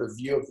your sort of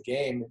view of the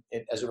game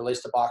as it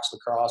relates to box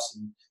lacrosse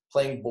and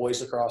playing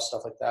boys lacrosse,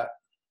 stuff like that?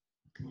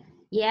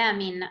 Yeah, I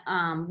mean,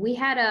 we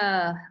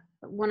had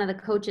one of the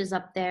coaches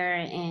up there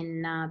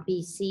in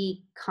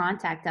BC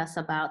contact us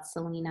about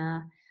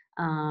Selena,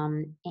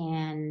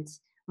 and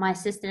my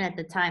assistant at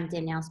the time,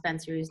 Danielle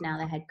Spencer, who's now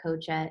the head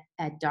coach at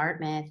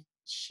Dartmouth,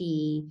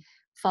 she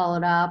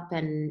followed up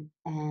and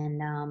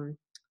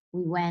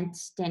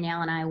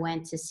Danielle and I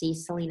went to see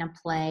Selena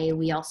play.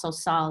 We also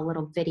saw a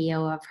little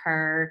video of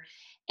her,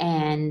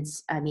 and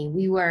I mean,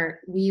 we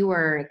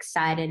were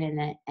excited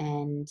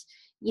and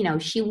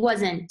she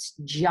wasn't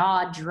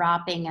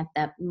jaw-dropping at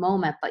that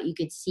moment, but you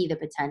could see the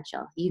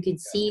potential. You could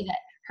see that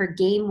her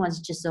game was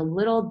just a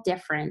little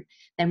different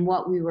than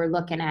what we were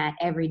looking at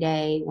every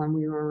day when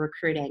we were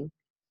recruiting.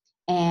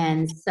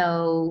 And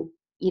so,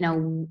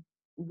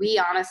 we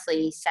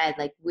honestly said,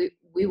 like,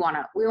 we want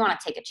to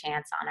take a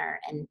chance on her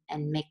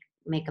and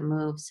make a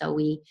move. So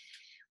we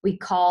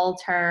called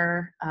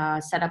her,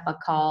 set up a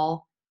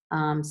call,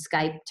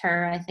 Skyped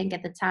her, I think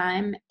at the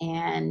time.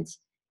 And,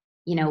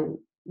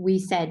 we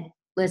said,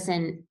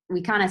 listen,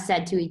 we kind of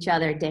said to each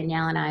other,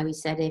 Danielle and I, we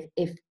said,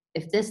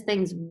 if this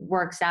thing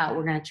works out,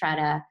 we're going to try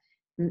to,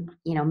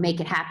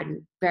 make it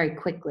happen very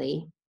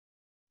quickly.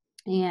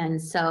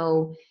 And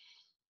so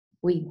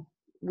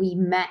we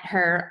met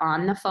her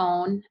on the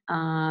phone,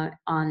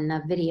 on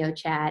the video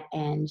chat,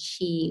 and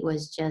she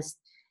was just,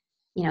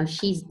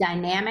 she's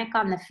dynamic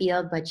on the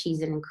field, but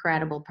she's an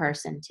incredible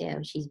person too.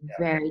 She's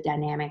very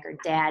dynamic. Her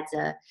dad's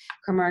a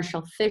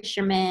commercial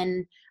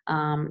fisherman,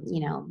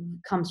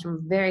 comes from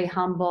a very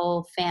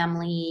humble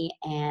family,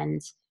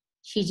 and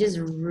she's just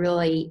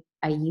really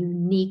a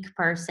unique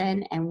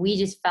person. And we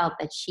just felt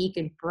that she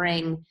could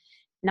bring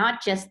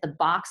not just the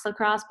box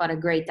lacrosse, but a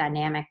great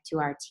dynamic to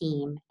our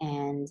team.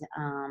 And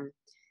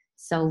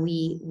so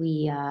we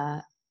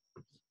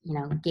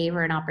gave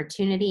her an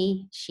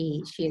opportunity.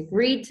 She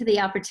agreed to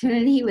the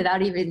opportunity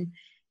without even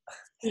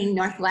seeing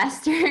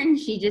Northwestern.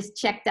 She just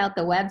checked out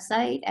the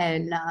website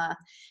and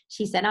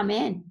she said, I'm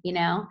in,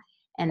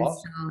 And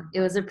awesome. So it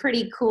was a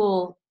pretty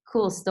cool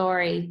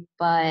story,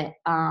 but,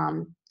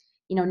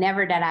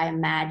 never did I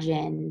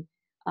imagine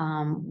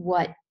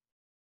what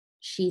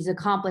she's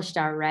accomplished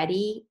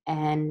already.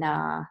 And,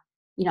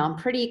 I'm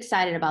pretty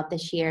excited about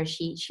this year.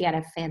 She had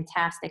a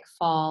fantastic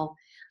fall.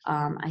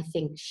 I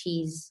think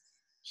she's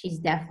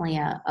definitely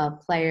a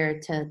player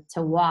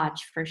to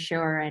watch for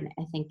sure. And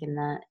I think in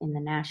the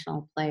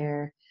national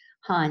player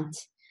hunt,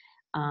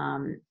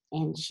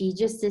 and she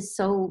just is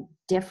so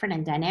different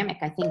and dynamic.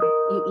 I think,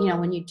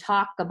 when you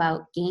talk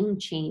about game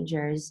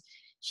changers,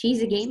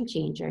 she's a game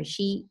changer.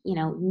 She,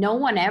 no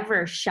one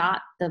ever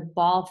shot the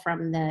ball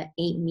from the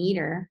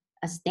 8-meter,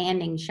 a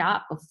standing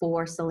shot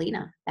before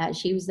Selena. That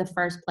she was the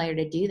first player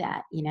to do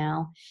that,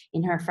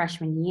 in her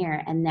freshman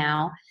year. And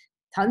now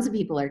tons of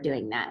people are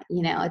doing that.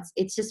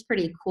 It's just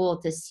pretty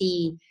cool to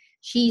see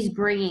she's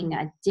bringing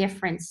a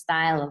different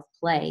style of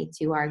play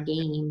to our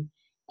game.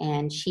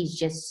 And she's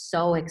just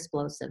so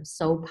explosive,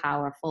 so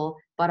powerful,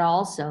 but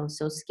also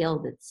so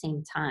skilled at the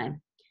same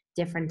time.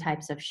 Different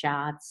types of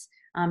shots,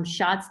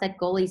 shots that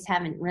goalies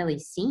haven't really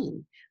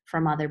seen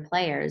from other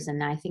players.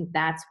 And I think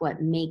that's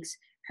what makes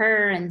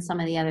her and some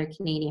of the other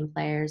Canadian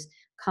players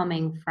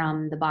coming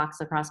from the box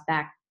lacrosse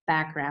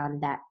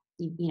background that,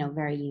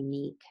 very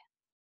unique.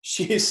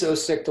 She is so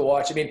sick to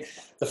watch. I mean,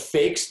 the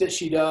fakes that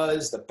she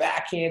does, the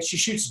backhand, she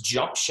shoots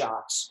jump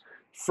shots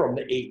from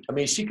the 8. I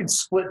mean, she can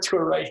split to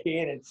her right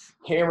hand and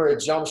hammer a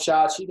jump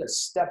shot. She does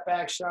step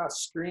back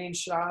shots, screen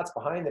shots,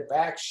 behind the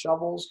back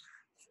shovels.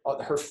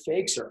 Her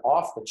fakes are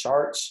off the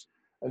charts.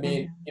 I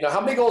mean,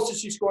 how many goals did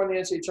she score in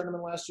the NCAA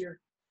tournament last year?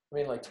 I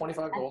mean, like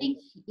 25 goals?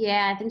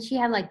 I think she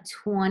had like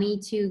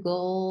 22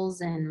 goals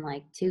in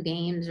like 2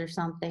 games or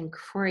something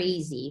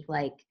crazy.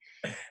 Like,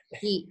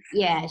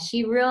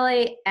 she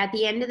really, at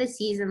the end of the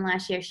season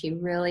last year, she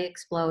really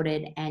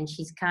exploded, and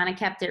she's kind of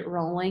kept it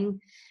rolling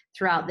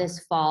throughout this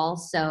fall.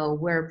 So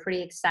we're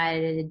pretty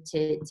excited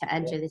to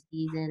enter the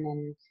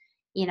season.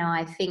 And,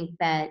 I think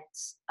that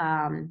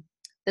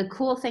the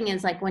cool thing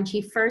is, like, when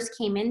she first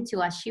came into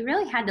us, she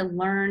really had to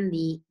learn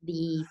the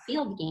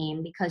field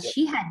game because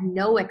she had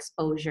no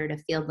exposure to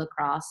field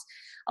lacrosse.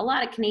 A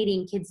lot of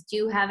Canadian kids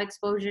do have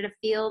exposure to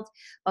field,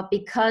 but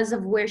because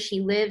of where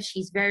she lives,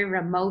 she's very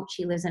remote.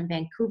 She lives in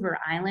Vancouver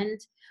Island,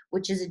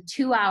 which is a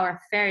 2-hour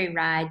ferry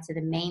ride to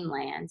the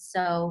mainland.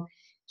 So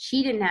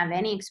she didn't have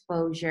any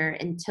exposure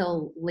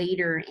until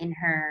later in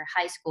her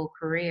high school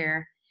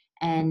career.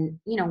 And,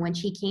 when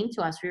she came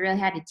to us, we really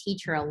had to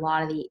teach her a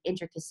lot of the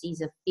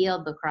intricacies of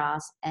field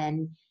lacrosse.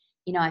 And,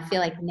 I feel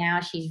like now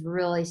she's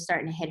really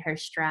starting to hit her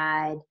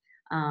stride.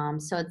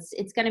 So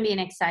it's going to be an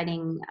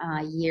exciting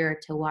year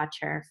to watch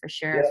her for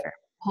sure, for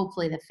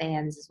hopefully the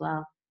fans as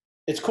well.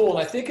 it's cool. And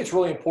I think it's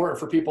really important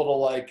for people to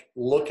like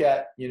look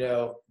at, you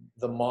know,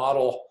 the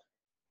model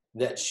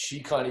that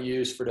she kind of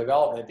used for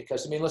development,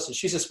 because I mean, listen,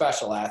 she's a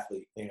special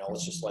athlete, you know,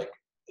 it's just like,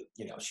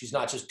 you know, she's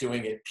not just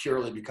doing it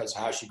purely because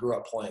of how she grew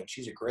up playing.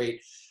 She's a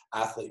great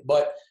athlete,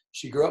 but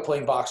she grew up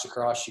playing box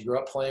lacrosse. She grew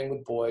up playing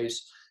with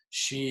boys.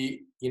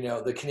 She, you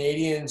know, the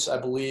Canadians, I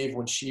believe,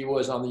 when she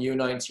was on the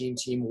U19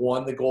 team,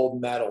 won the gold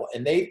medal,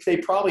 and they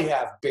probably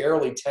have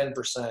barely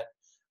 10%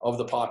 of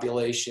the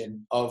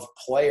population of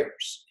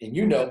players. And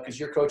you know, because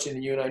you're coaching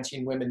the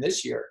U19 women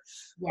this year.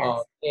 Yes.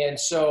 And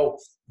so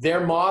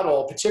their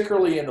model,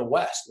 particularly in the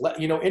West,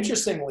 you know,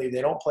 interestingly,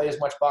 they don't play as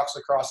much box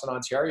lacrosse in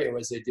Ontario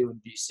as they do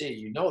in BC.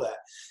 You know that.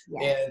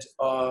 Yes.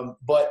 And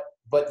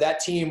but that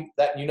team,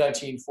 that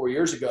U19 4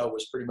 years ago,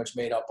 was pretty much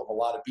made up of a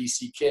lot of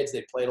BC kids.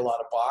 They played a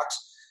lot of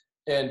box.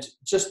 And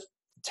just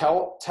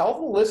tell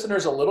the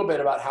listeners a little bit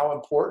about how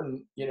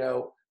important, you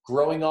know,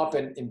 growing up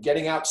and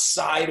getting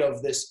outside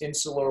of this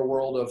insular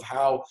world of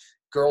how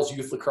girls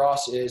youth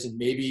lacrosse is, and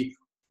maybe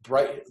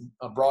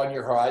broaden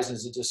your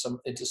horizons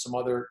into some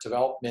other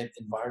development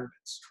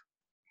environments.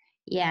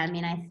 Yeah, I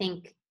mean, I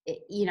think,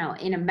 you know,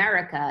 in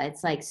America,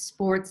 it's like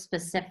sports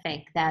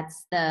specific.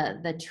 That's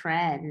the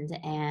trend.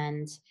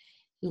 And,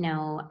 you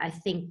know, I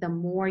think the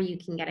more you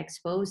can get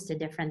exposed to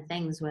different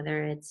things,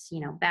 whether it's, you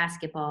know,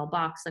 basketball,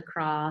 box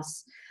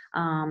lacrosse,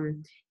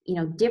 you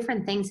know,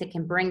 different things that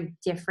can bring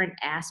different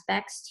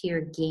aspects to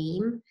your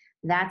game,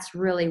 that's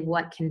really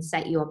what can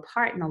set you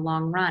apart in the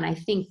long run. I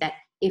think that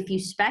if you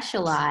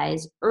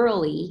specialize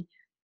early,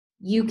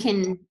 you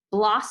can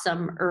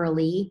blossom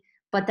early,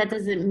 but that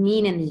doesn't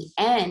mean in the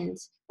end,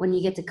 when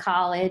you get to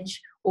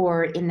college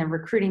or in the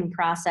recruiting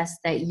process,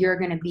 that you're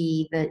going to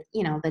be the,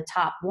 you know, the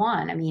top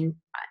one. I mean,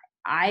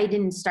 I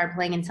didn't start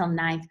playing until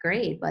 9th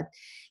grade, but,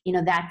 you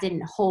know, that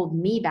didn't hold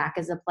me back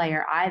as a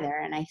player either.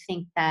 And I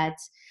think that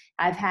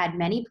I've had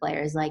many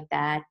players like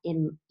that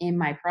in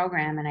my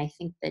program. And I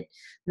think that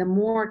the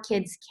more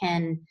kids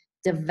can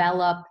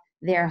develop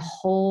their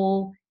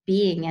whole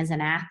being as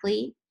an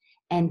athlete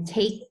and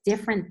take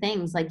different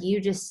things, like you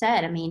just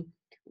said, I mean,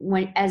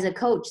 when as a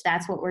coach,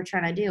 that's what we're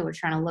trying to do. We're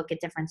trying to look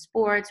at different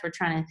sports. We're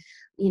trying to,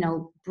 you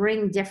know,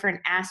 bring different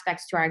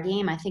aspects to our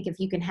game. I think if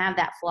you can have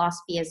that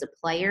philosophy as a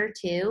player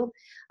too,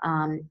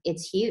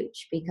 it's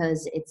huge,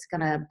 because it's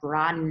going to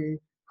broaden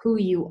who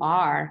you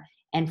are.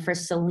 And for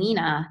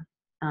Selena,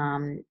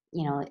 you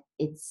know,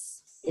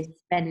 it's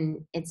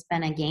been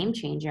a game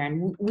changer.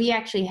 And we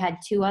actually had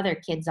 2 other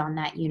kids on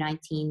that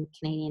U19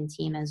 Canadian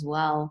team as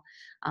well,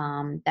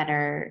 that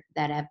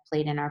have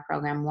played in our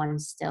program.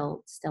 One's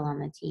still on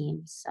the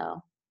team.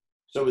 So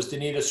it was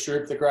Danita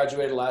Stroop that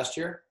graduated last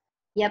year?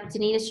 Yep,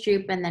 Danita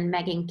Stroop, and then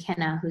Megan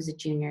Kenna, who's a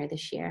junior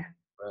this year.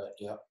 Right,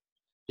 yeah.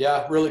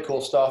 Yeah, really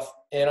cool stuff.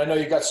 And I know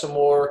you got some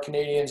more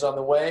Canadians on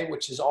the way,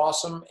 which is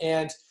awesome.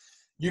 And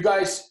you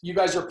guys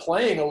are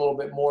playing a little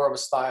bit more of a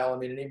style. I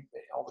mean,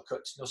 all the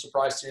coaches, no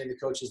surprise to any of the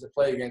coaches that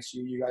play against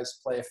you. You guys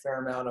play a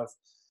fair amount of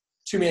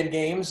 2-man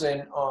games,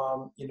 and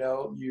you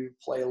know, you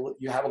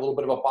have a little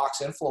bit of a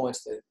box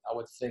influence that I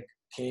would think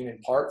came in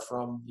part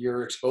from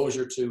your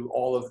exposure to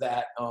all of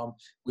that.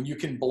 When you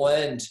can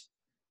blend,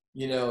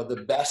 you know,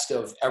 the best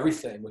of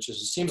everything, which is,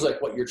 it seems like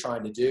what you're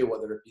trying to do,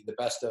 whether it be the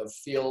best of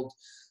field,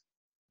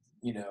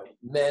 you know,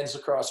 men's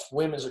lacrosse,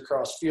 women's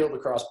lacrosse, field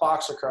lacrosse,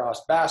 box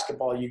lacrosse,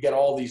 basketball, you get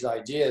all these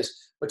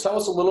ideas. But tell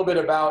us a little bit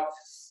about,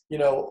 you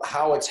know,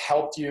 how it's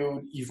helped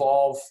you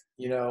evolve,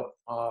 you know,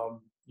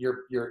 your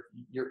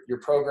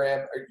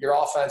program, your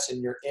offense,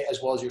 and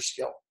as well as your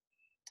skill.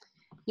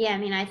 Yeah, I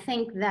mean, I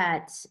think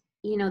that,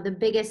 you know, the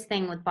biggest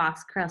thing with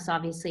box lacrosse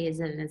obviously is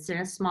that it's in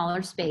a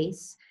smaller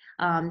space.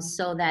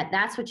 So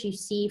that's what you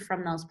see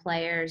from those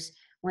players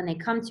when they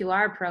come to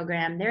our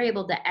program. They're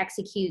able to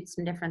execute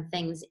some different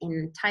things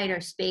in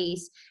tighter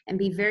space and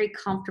be very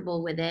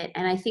comfortable with it.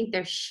 And I think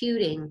their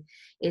shooting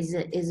is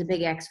a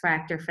big X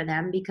factor for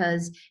them,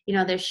 because, you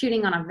know, they're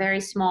shooting on a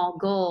very small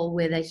goal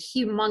with a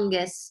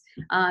humongous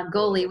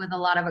goalie with a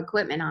lot of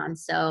equipment on.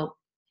 So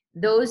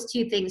those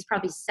 2 things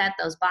probably set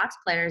those box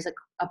players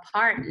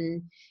apart.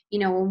 And, you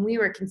know, when we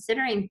were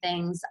considering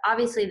things,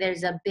 obviously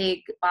there's a big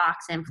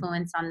box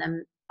influence on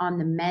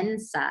the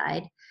men's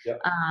side. Yep.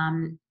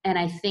 And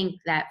I think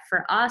that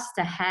for us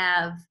to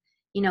have,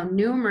 you know,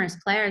 numerous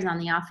players on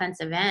the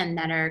offensive end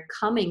that are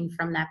coming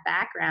from that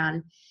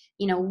background,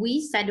 you know,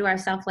 we said to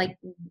ourselves, like,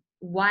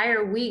 why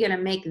are we going to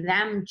make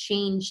them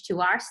change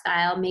to our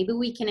style? Maybe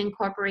we can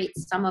incorporate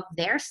some of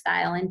their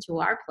style into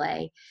our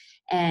play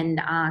and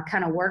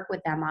kind of work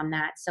with them on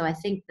that. So I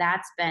think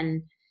that's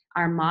been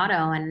our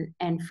motto.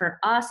 And for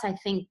us, I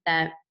think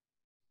that,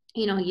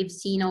 you know, you've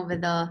seen over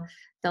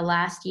the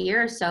last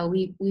year or so,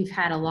 we've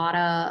had a lot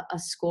of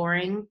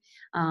scoring.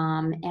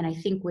 And I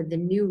think with the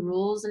new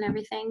rules and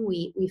everything,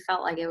 we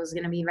felt like it was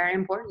going to be very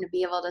important to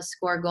be able to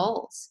score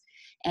goals.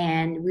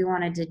 And we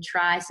wanted to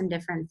try some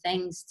different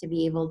things to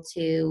be able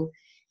to,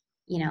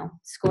 you know,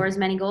 score as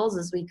many goals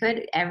as we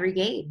could every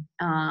game.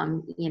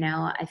 You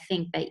know, I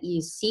think that you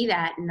see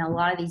that in a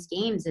lot of these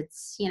games.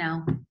 It's, you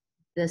know,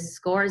 the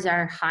scores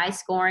are high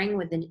scoring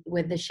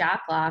with the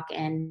shot clock,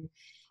 and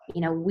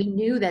we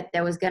knew that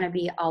there was going to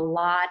be a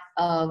lot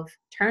of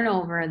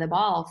turnover of the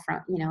ball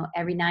from,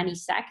 every 90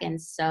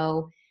 seconds.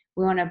 So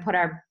we want to put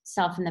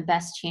ourselves in the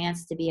best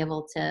chance to be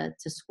able to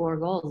score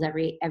goals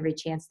every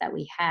chance that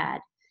we had.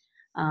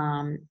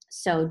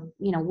 So,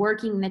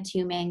 working the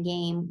 2-man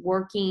game,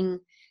 working,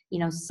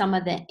 some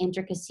of the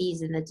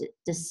intricacies and the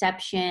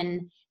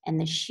deception and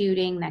the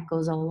shooting that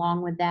goes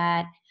along with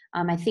that.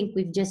 I think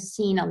we've just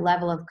seen a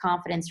level of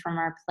confidence from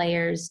our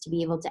players to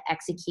be able to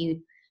execute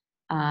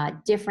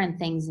different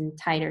things in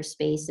tighter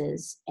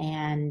spaces.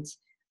 And,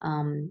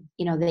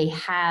 they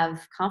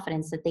have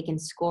confidence that they can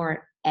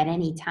score at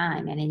any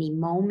time, at any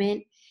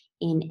moment,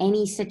 in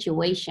any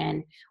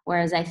situation.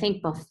 Whereas I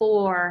think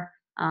before,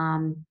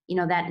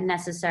 that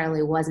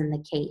necessarily wasn't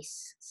the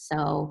case.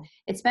 So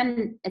it's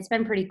been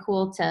pretty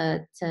cool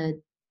to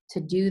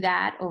do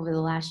that over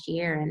the last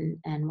year.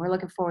 And we're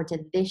looking forward to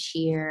this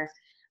year,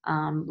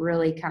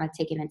 really kind of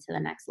taking it to the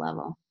next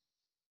level.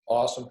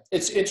 Awesome.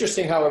 It's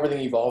interesting how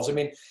everything evolves. I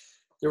mean,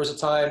 there was a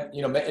time,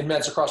 in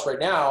men's lacrosse right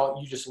now,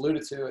 you just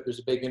alluded to it, there's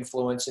a big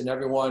influence and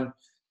everyone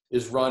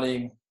is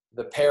running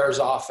the pairs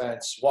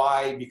offense.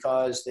 Why?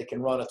 Because they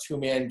can run a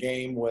 2-man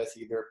game with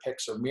either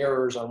picks or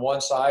mirrors on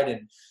one side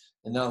and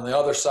then on the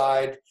other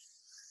side,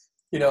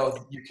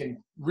 you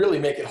can really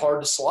make it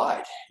hard to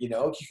slide. You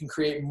can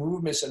create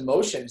movements and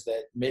motions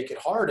that make it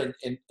hard.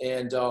 And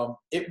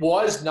it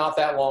was not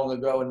that long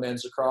ago in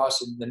men's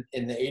lacrosse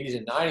in the 80s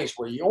and 90s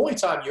where the only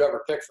time you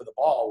ever picked for the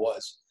ball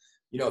was,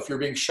 if you're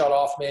being shut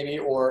off maybe,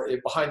 or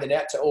behind the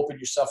net to open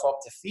yourself up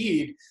to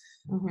feed.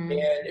 Mm-hmm.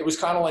 And it was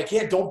kind of like,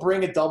 don't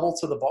bring a double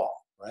to the ball,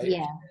 right?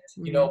 Yeah.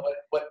 Mm-hmm.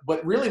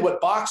 But really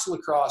what box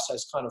lacrosse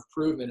has kind of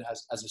proven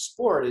as a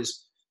sport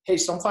is, hey,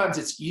 sometimes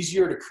it's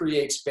easier to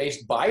create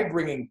space by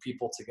bringing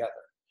people together.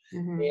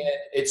 Mm-hmm. And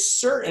it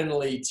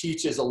certainly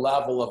teaches a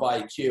level of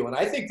IQ. And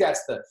I think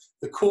that's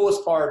the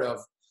coolest part of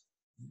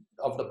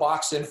the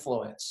box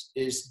influence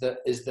is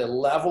the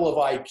level of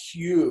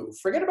IQ.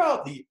 Forget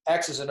about the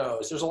X's and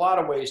O's. There's a lot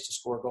of ways to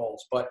score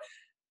goals, but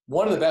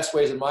one of the best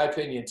ways, in my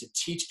opinion, to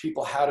teach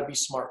people how to be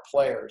smart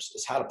players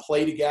is how to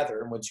play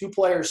together. And when two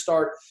players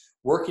start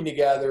working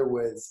together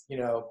with,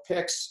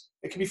 picks,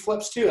 it can be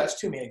flips too.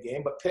 That's 2-man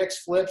game, but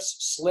picks, flips,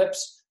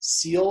 slips,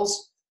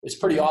 seals, it's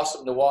pretty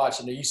awesome to watch.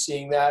 And are you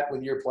seeing that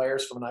with your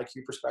players from an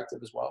IQ perspective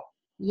as well?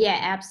 Yeah,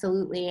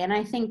 absolutely. And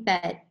I think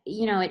that,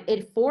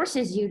 it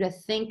forces you to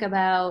think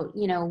about,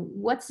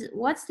 what's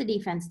the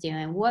defense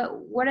doing?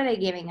 What are they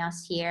giving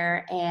us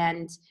here?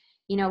 And,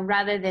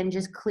 rather than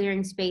just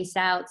clearing space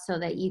out so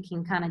that you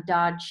can kind of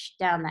dodge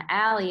down the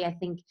alley, I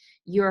think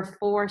you're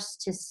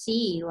forced to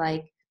see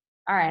like,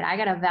 all right, I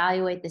got to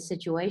evaluate the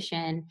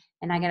situation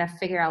and I got to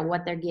figure out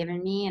what they're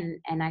giving me.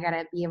 And I got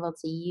to be able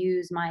to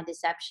use my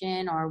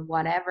deception or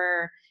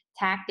whatever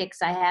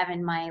tactics I have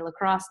in my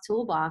lacrosse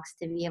toolbox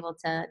to be able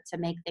to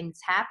make things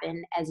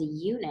happen as a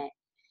unit.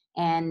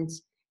 And,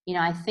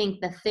 I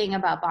think the thing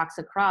about box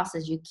lacrosse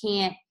is you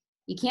can't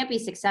be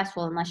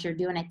successful unless you're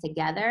doing it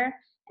together.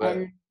 Right.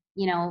 And,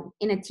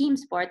 in a team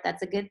sport,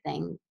 that's a good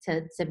thing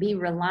to be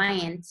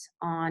reliant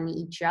on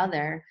each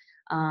other.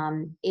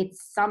 It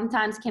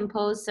sometimes can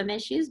pose some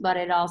issues, but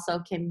it also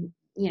can,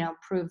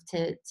 prove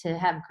to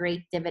have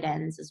great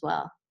dividends as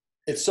well.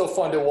 It's so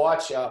fun to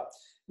watch, a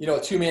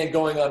 2-man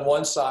going on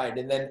one side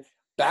and then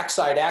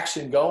backside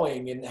action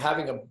going and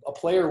having a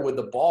player with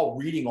the ball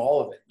reading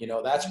all of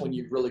it. That's when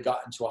you've really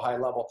gotten to a high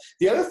level.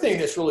 The other thing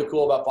that's really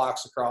cool about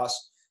box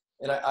lacrosse,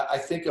 and I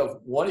think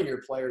of one of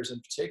your players in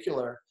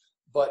particular,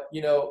 but,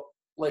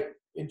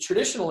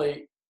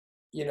 traditionally,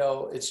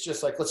 it's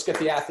just like, let's get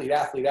the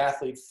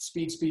athlete,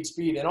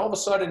 speed. And all of a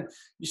sudden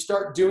you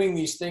start doing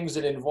these things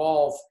that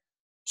involve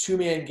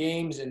 2-man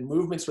games and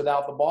movements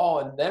without the ball.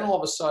 And then all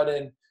of a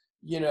sudden,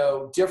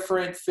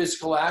 different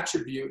physical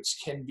attributes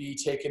can be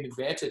taken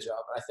advantage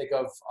of. I think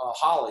of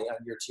Holly on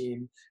your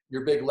team,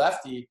 your big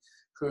lefty,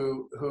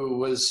 who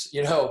was,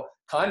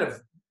 kind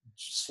of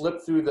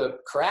slipped through the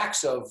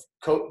cracks of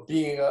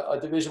being a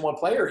Division I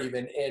player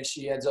even, and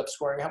she ends up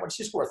scoring. How much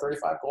did she score?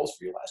 35 goals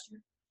for you last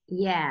year?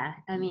 Yeah.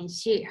 I mean,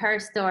 her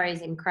story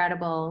is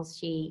incredible.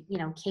 She,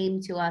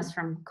 came to us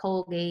from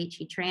Colgate.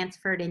 She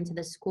transferred into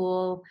the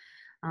school.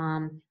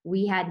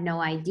 We had no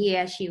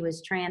idea she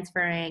was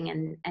transferring.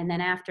 And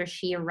then after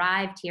she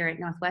arrived here at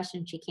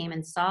Northwestern, she came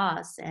and saw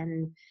us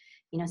and,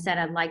 said,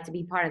 I'd like to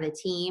be part of the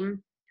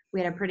team.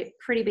 We had a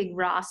pretty big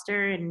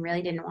roster and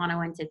really didn't want to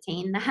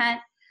entertain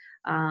that.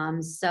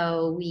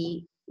 So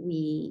we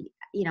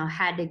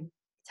had to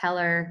tell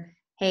her,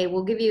 hey,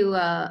 we'll give you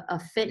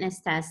a fitness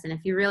test. And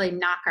if you really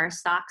knock our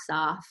socks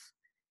off,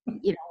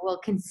 we'll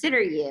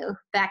consider you.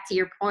 Back to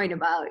your point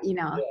about,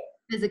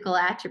 physical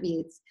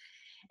attributes.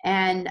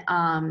 And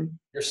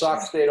your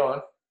socks stayed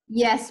on.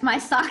 Yes, my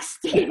socks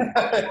stayed on.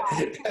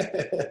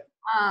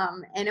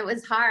 And it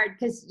was hard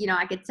because,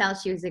 I could tell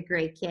she was a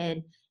great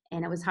kid.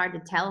 And it was hard to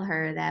tell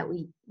her that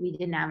we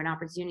didn't have an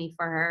opportunity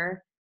for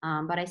her.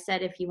 But I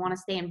said, if you want to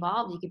stay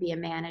involved, you could be a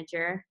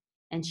manager.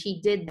 And she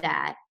did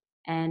that.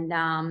 And,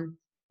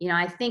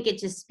 I think it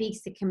just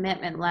speaks to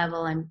commitment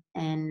level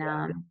and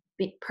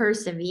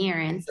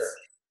perseverance.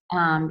 Sure.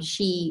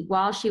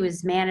 While she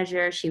was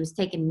manager, she was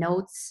taking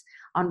notes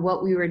on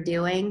what we were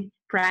doing,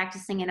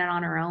 practicing it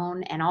on her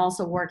own, and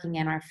also working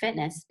in our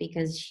fitness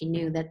because she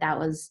knew that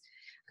was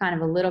kind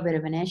of a little bit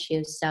of an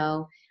issue.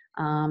 So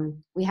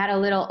we had a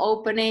little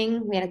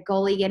opening. We had a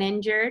goalie get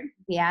injured.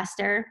 We asked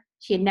her,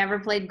 she had never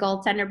played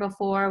goaltender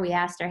before. We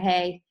asked her,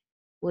 hey,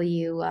 will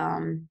you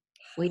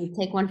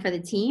take one for the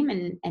team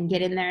and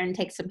get in there and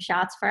take some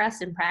shots for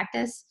us in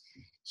practice?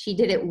 She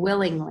did it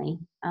willingly.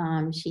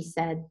 She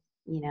said,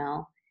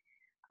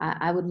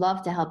 I would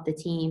love to help the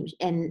team.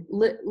 And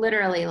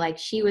literally, like,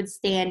 she would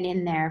stand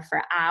in there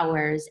for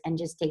hours and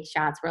just take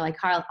shots. We're like,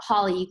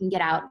 Holly, you can get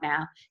out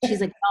now.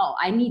 She's like, no,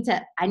 I need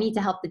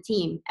to help the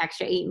team,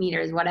 extra 8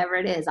 meters, whatever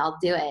it is, I'll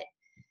do it.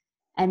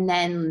 And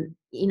then,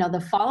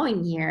 the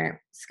following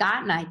year,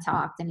 Scott and I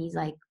talked, and he's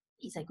like,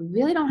 we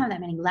really don't have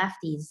that many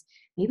lefties.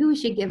 Maybe we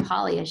should give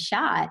Holly a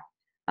shot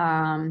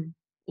and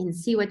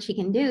see what she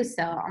can do.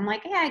 So I'm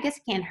like, yeah, I guess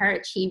it can't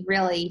hurt. She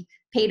really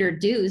paid her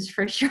dues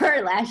for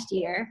sure last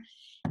year.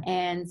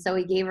 And so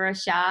we gave her a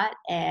shot,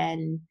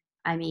 and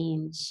I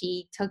mean,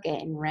 she took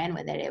it and ran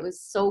with it. It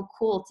was so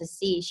cool to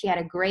see. She had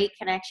a great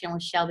connection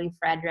with Shelby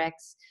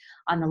Fredericks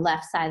on the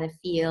left side of the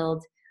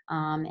field.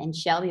 And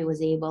Shelby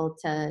was able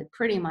to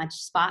pretty much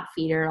spot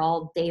feed her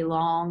all day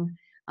long.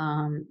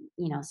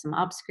 Some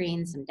up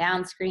screens, some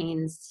down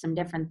screens, some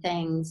different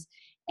things.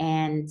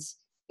 And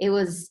it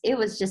was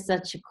just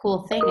such a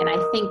cool thing. And I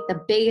think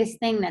the biggest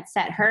thing that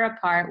set her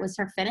apart was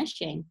her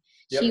finishing.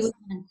 Yep. She was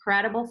an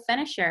incredible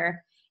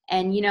finisher.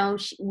 And,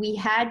 we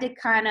had to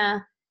kind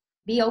of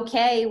be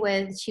okay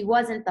with, she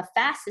wasn't the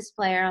fastest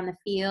player on the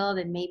field,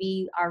 and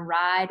maybe our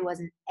ride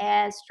wasn't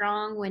as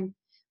strong when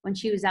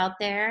she was out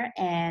there.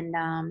 And,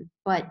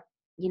 but,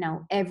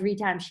 every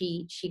time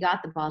she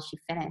got the ball, she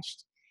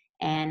finished.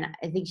 And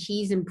I think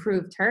she's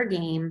improved her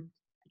game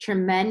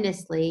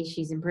tremendously.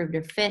 She's improved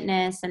her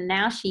fitness, and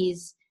now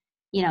she's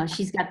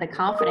got the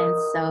confidence.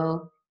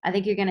 So I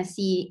think you're going to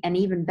see an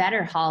even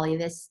better Holly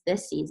this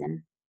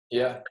season.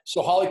 Yeah.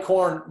 So Holly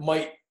Korn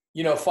might,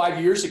 5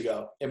 years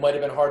ago, it might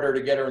have been harder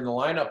to get her in the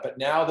lineup, but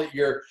now that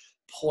you're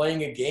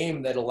playing a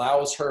game that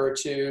allows her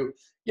to,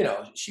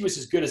 she was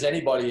as good as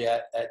anybody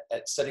at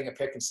setting a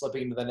pick and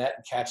slipping into the net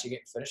and catching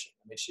it and finishing.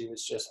 I mean, she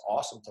was just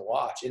awesome to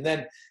watch. And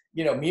then,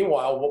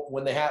 meanwhile,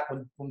 when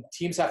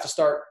teams have to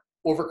start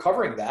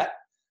overcovering that,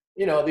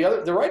 the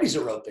righties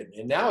are open.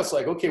 And now it's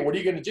like, okay, what are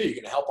you going to do? You're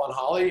going to help on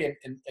Holly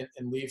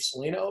and leave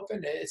Selena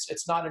open?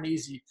 It's not an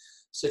easy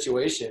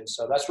situation.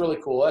 So that's really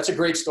cool. That's a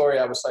great story.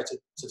 I was excited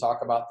to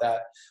talk about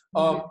that.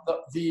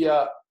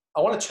 I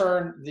want to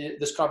turn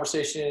this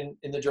conversation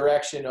in the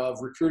direction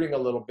of recruiting a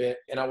little bit.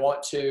 And I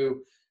want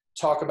to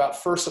talk about,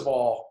 first of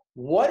all,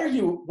 what are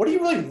you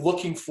really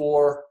looking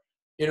for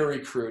in a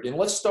recruit? And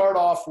let's start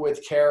off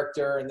with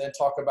character, and then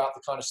talk about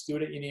the kind of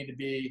student you need to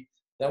be.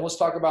 Then let's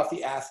talk about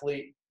the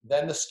athlete,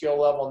 then the skill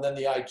level, and then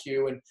the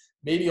IQ. And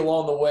maybe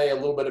along the way, a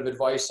little bit of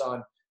advice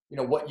on,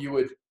 what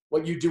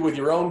you do with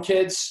your own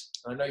kids.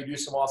 I know you do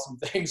some awesome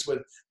things with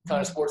the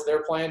kind of sports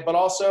they're playing, but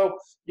also,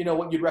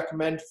 what you'd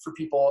recommend for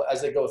people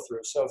as they go through.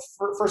 So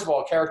first of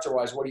all,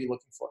 character-wise, what are you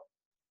looking for?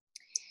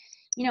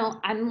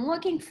 I'm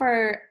looking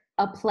for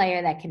a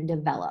player that can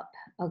develop.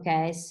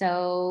 Okay.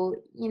 So,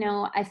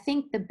 I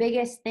think the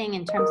biggest thing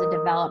in terms of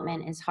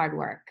development is hard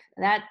work.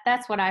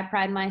 That's what I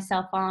pride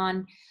myself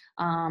on.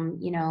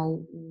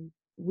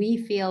 We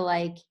feel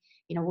like,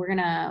 we're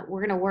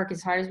going to work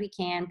as hard as we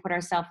can, put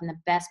ourselves in the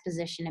best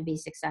position to be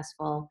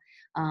successful.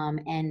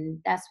 And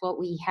that's what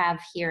we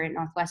have here at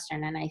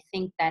Northwestern. And I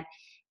think that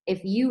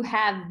if you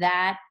have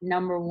that,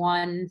 number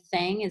one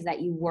thing is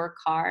that you work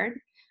hard.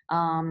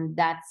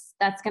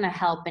 That's going to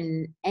help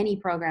in any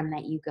program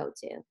that you go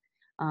to.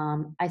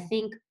 I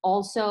think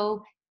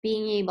also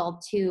being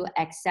able to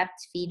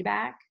accept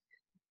feedback.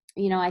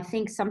 I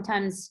think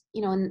sometimes,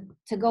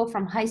 to go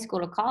from high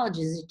school to college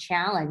is a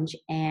challenge,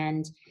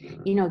 and,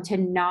 to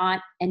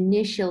not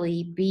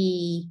initially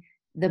be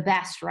the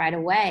best right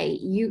away.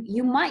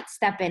 You might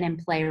step in and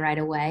play right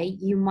away.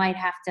 You might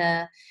have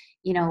to,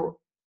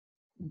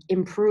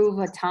 improve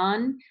a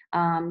ton.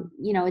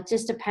 It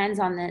just depends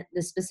on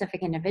the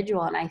specific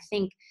individual. And I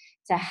think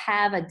to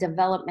have a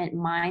development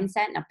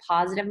mindset and a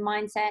positive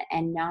mindset,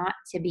 and not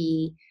to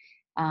be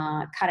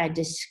kind of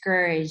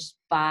discouraged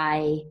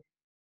by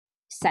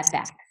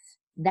setbacks.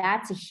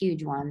 That's a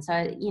huge one.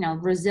 So,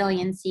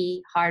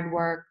 resiliency, hard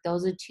work,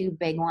 those are two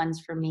big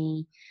ones for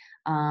me.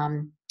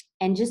 And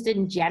just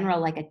in general,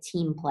 like a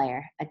team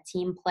player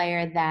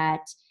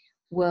that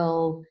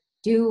will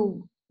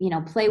do,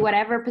 play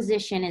whatever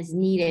position is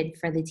needed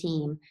for the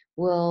team,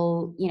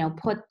 will,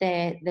 put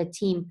the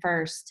team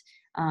first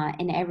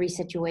in every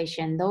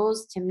situation.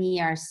 Those to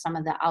me are some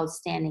of the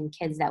outstanding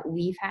kids that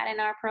we've had in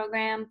our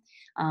program.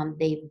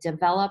 They've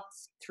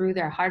developed through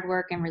their hard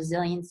work and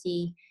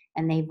resiliency,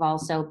 and they've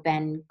also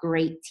been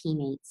great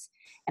teammates.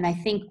 And I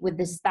think with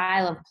the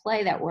style of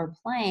play that we're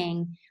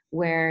playing,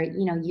 where,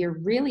 you're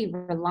really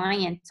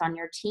reliant on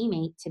your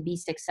teammate to be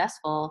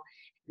successful,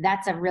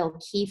 that's a real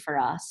key for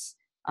us.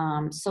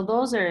 So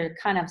those are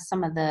kind of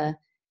some of the,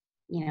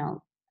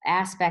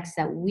 aspects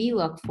that we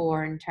look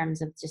for in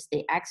terms of just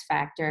the X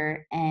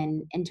factor.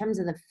 And in terms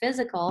of the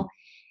physical,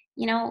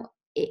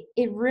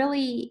 it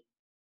really,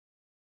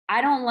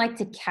 I don't like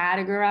to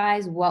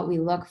categorize what we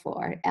look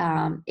for.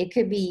 It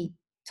could be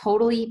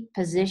totally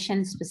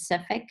position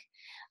specific.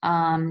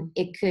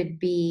 It could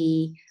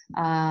be,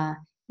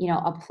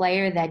 a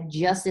player that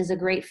just is a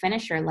great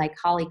finisher, like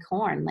Holly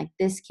Korn. Like,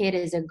 this kid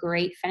is a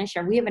great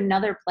finisher. We have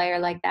another player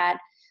like that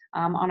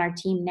on our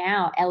team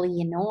now,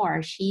 Ellie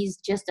Yenor. She's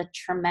just a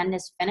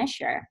tremendous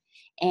finisher.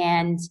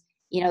 And,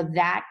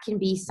 that can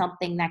be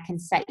something that can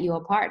set you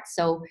apart.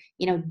 So,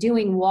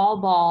 doing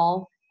wall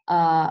ball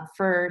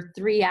for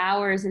 3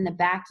 hours in the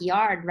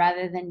backyard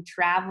rather than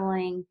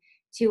traveling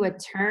to a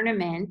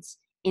tournament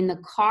in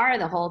the car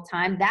the whole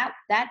time, that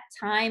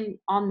time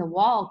on the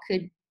wall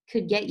could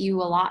get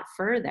you a lot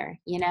further,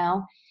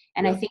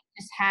 And I think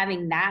just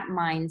having that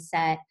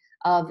mindset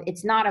of,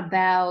 it's not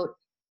about,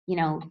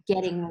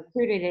 getting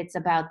recruited, it's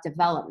about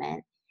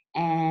development.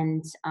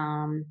 And,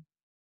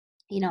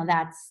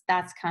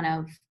 that's kind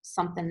of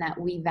something that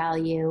we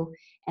value.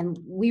 And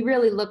we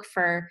really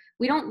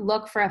we don't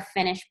look for a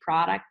finished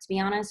product, to be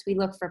honest. We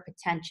look for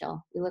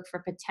potential. We look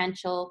for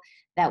potential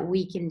that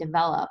we can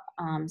develop.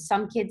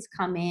 Some kids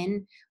come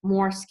in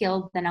more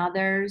skilled than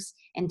others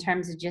in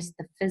terms of just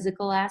the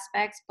physical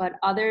aspects, but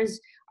others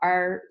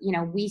are,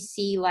 we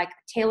see, like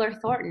Taylor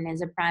Thornton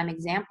is a prime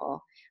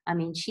example. I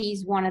mean,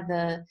 she's one of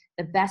the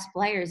best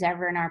players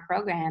ever in our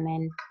program,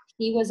 and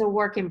she was a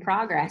work in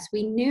progress.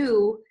 We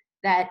knew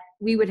that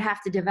we would have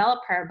to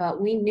develop her,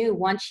 but we knew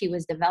once she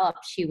was developed,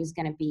 she was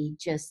going to be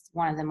just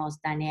one of the most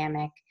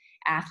dynamic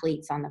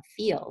athletes on the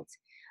field.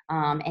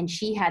 And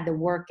she had the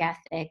work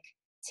ethic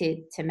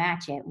to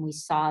match it. And we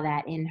saw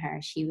that in her.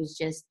 She was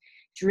just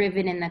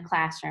driven in the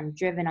classroom,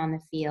 driven on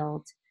the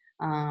field.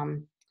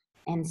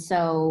 And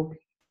so,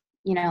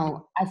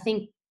 I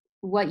think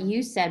what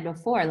you said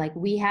before, like,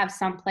 we have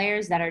some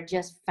players that are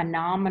just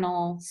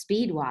phenomenal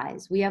speed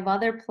wise. We have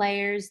other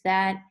players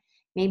that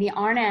maybe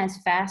aren't as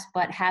fast,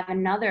 but have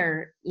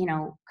another,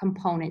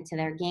 component to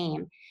their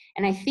game.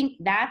 And I think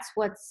that's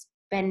what's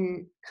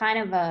been kind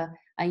of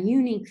a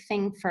unique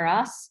thing for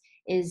us,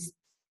 is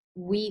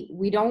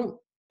we don't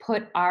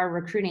put our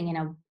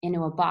recruiting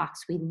into a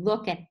box. We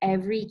look at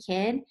every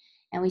kid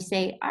and we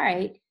say, all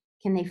right,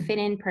 can they fit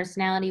in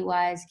personality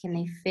wise? Can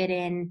they fit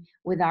in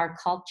with our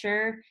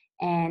culture?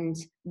 And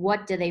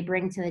what do they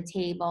bring to the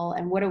table?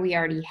 And what do we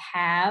already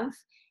have?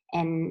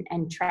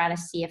 And try to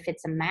see if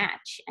it's a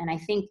match. And I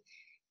think,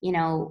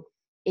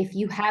 if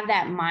you have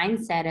that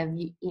mindset of,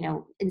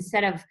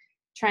 instead of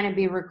trying to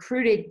be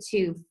recruited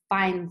to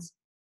find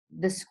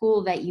the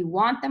school that you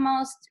want the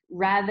most,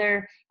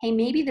 rather, hey,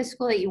 maybe the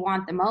school that you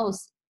want the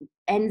most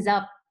ends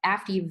up,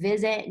 after you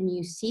visit and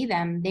you see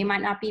them, they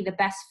might not be the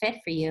best fit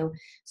for you.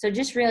 So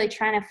just really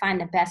trying to find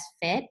the best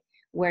fit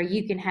where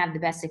you can have the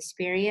best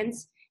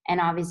experience and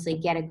obviously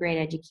get a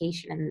great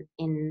education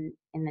in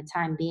the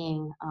time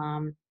being.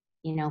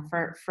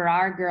 For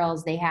our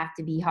girls, they have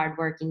to be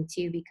hardworking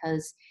too,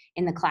 because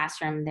in the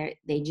classroom,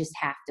 they just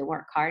have to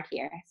work hard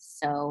here.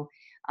 So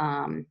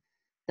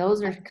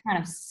those are kind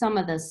of some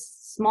of the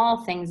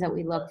small things that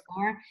we look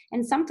for.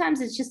 And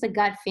sometimes it's just a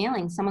gut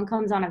feeling. Someone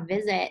comes on a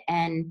visit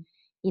and,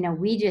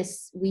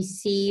 we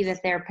see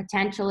that their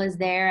potential is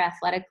there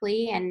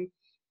athletically, and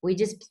we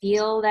just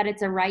feel that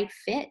it's a right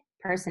fit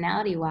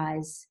personality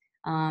wise.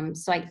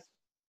 So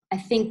I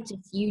think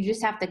you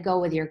just have to go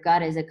with your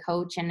gut as a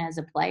coach and as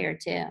a player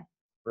too.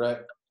 Right.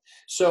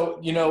 So,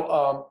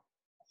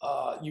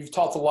 you've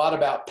talked a lot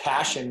about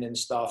passion and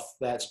stuff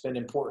that's been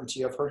important to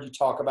you. I've heard you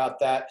talk about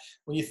that.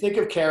 When you think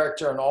of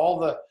character and all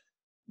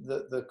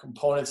the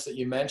components that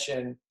you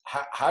mentioned,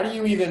 how do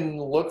you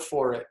even look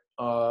for it?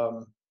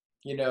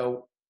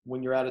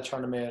 When you're at a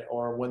tournament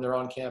or when they're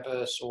on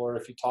campus, or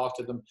if you talk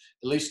to them,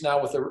 at least now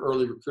with the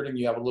early recruiting,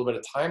 you have a little bit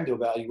of time to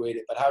evaluate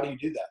it, but how do you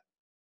do that?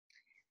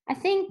 I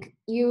think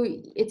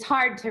it's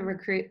hard to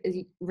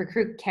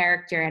recruit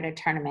character at a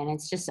tournament.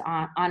 It's just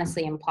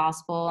honestly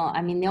impossible.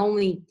 I mean, the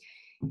only,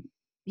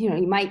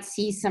 you might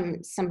see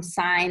some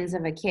signs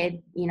of a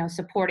kid,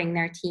 supporting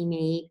their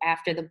teammate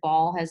after the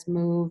ball has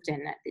moved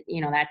and,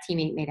 that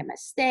teammate made a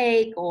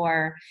mistake,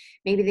 or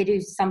maybe they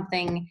do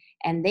something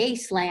and they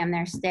slam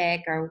their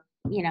stick, or,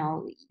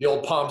 the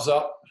old palms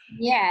up.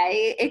 Yeah,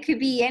 it could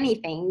be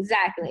anything.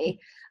 Exactly.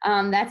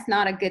 That's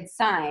not a good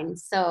sign.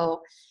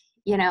 So,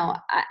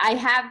 I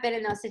have been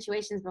in those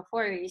situations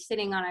before where you're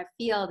sitting on a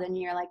field and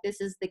you're like,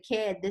 this is the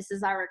kid, this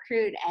is our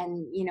recruit.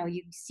 And,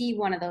 you see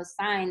one of those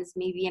signs,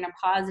 maybe in a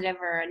positive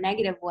or a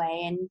negative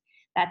way. And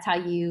that's how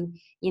you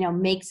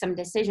make some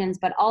decisions.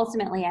 But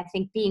ultimately, I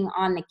think being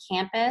on the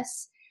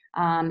campus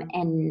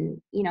and,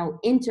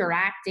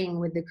 interacting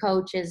with the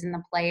coaches and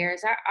the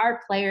players, our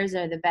players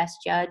are the best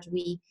judge.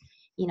 We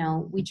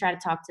try to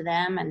talk to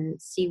them and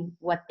see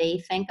what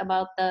they think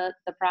about the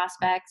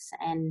prospects,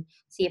 and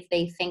see if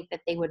they think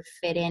that they would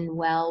fit in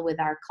well with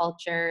our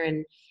culture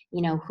and,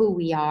 who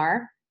we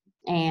are.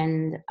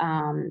 And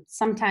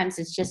sometimes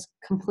it's just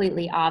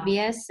completely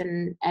obvious.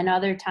 And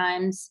other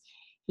times,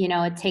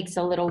 it takes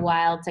a little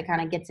while to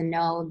kind of get to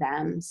know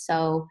them.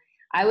 So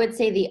I would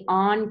say the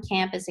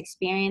on-campus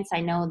experience,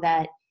 I know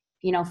that,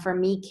 for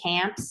me,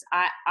 camps,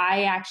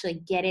 I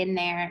actually get in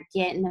there,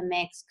 get in the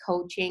mix,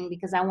 coaching,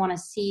 because I want to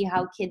see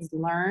how kids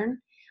learn.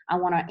 I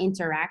want to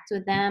interact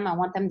with them. I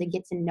want them to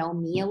get to know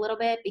me a little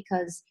bit,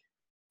 because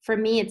for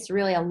me, it's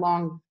really a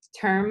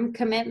long-term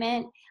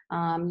commitment.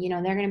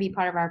 They're going to be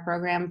part of our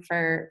program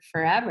for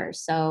forever.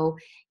 So,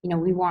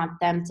 we want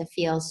them to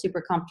feel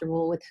super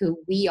comfortable with who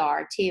we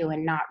are too,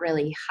 and not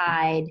really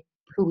hide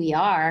who we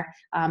are.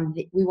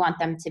 We want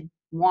them to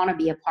want to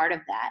be a part of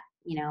that,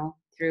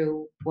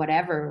 through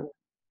whatever.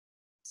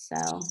 So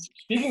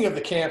speaking of the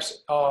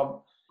camps,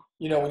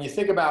 when you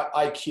think about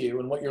IQ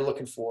and what you're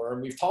looking for,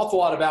 and we've talked a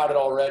lot about it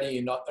already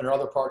in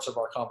other parts of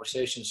our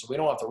conversation, so we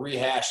don't have to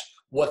rehash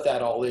what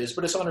that all is,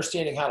 but it's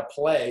understanding how to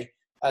play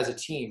as a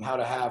team, how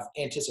to have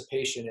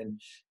anticipation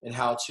and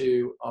how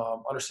to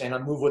understand how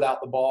to move without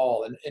the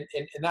ball. And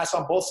that's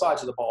on both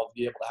sides of the ball to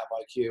be able to have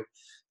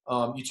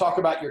IQ. You talk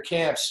about your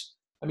camps.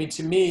 I mean,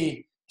 to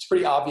me, it's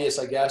pretty obvious,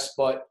 I guess,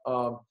 but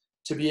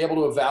to be able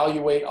to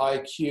evaluate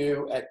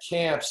IQ at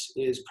camps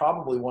is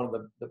probably one of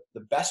the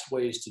best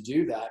ways to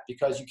do that,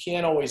 because you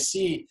can't always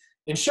see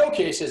in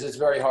showcases. It's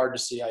very hard to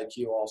see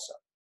IQ also.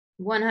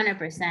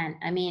 100%.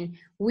 I mean,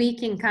 we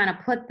can kind of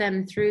put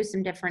them through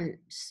some different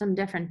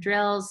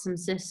drills,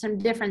 some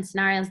different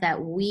scenarios that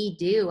we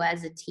do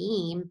as a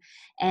team,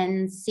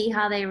 and see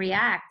how they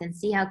react and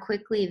see how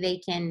quickly they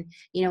can,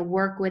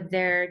 work with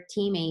their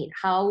teammate.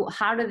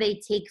 How do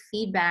they take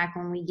feedback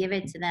when we give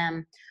it to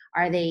them?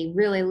 Are they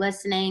really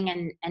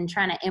listening and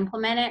trying to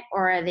implement it,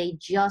 or are they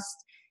just,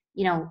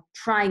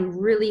 trying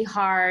really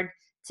hard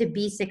to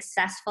be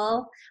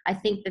successful? I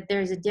think that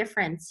there's a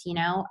difference,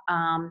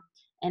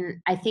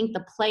 and I think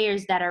the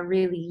players that are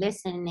really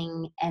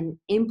listening and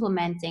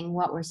implementing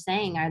what we're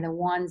saying are the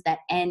ones that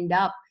end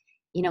up,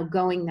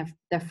 going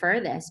the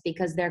furthest,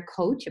 because they're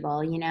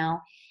coachable,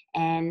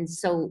 And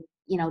so,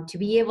 to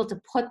be able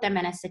to put them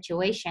in a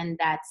situation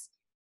that's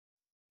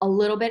a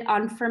little bit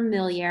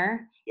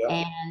unfamiliar,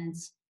 Yeah. and,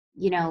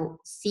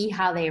 see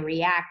how they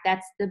react,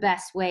 that's the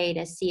best way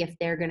to see if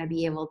they're going to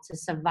be able to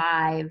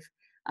survive,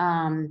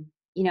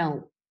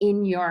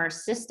 in your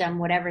system,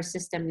 whatever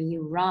system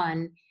you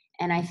run.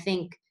 And I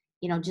think,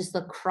 just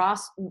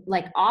lacrosse,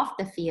 like off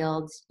the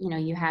field,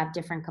 you have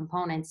different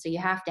components. So you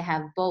have to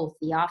have both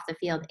the off the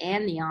field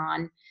and the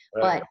on.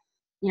 Right.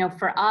 But,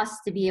 for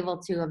us to be able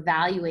to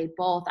evaluate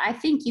both, I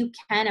think you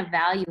can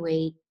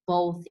evaluate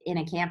both in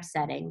a camp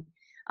setting.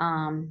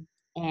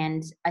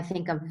 And I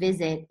think a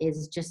visit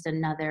is just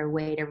another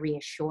way to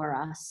reassure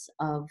us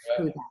of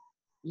who that,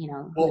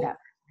 who that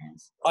person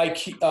is.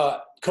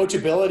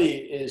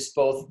 Coachability is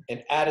both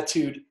an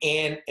attitude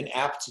and an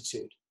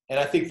aptitude. And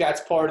I think that's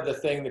part of the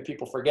thing that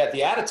people forget.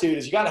 The attitude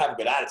is you got to have a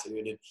good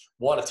attitude and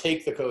want to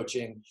take the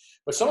coaching.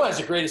 But sometimes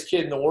the greatest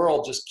kid in the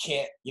world just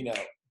can't,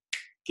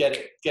 get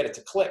it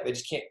to click. They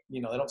just can't, they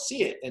don't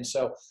see it. And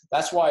so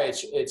that's why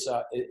it's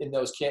in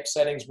those camp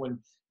settings when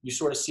you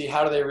sort of see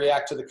how do they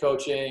react to the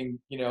coaching,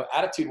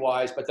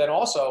 attitude-wise. But then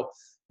also,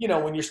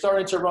 when you're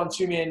starting to run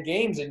two-man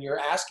games and you're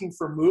asking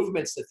for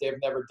movements that they've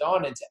never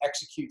done and to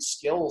execute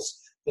skills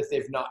that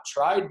they've not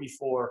tried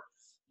before.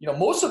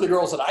 Most of the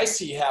girls that I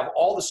see have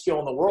all the skill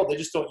in the world. They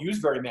just don't use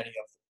very many of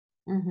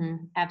them. Mm-hmm.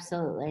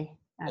 Absolutely.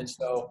 And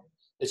so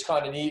it's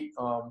kind of neat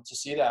to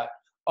see that.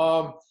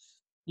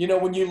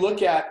 When you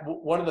look at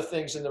one of the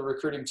things in the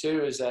recruiting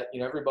too is that,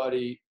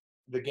 everybody,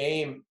 the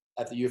game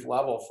at the youth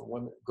level for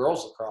women,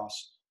 girls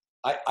lacrosse,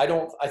 I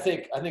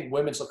think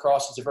women's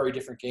lacrosse is a very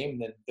different game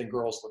than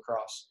girls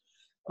lacrosse.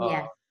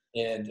 Yeah.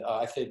 And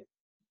I think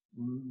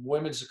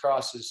women's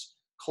lacrosse is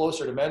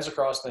closer to men's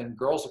lacrosse than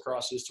girls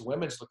lacrosse is to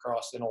women's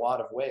lacrosse in a lot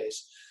of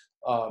ways.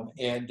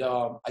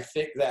 I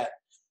think that,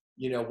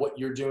 what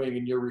you're doing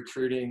in your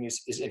recruiting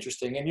is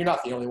interesting. And you're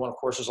not the only one. Of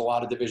course, there's a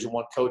lot of Division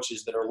I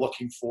coaches that are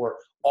looking for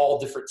all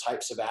different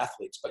types of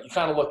athletes. But you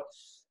kind of look,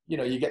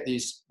 you get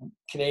these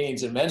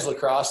Canadians in men's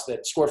lacrosse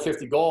that score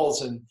 50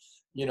 goals and,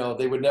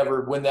 they would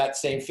never win that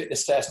same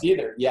fitness test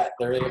either, yet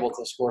they're able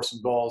to score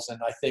some goals.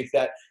 And I think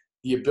that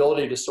the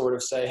ability to sort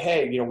of say,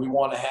 hey, we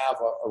want to have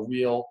a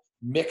real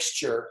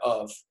mixture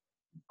of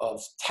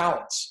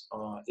talents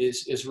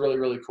is really,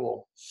 really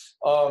cool.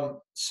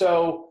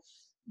 So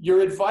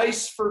your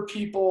advice for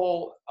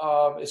people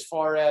as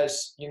far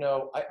as,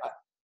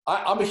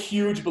 I'm a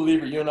huge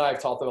believer, you and I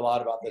have talked a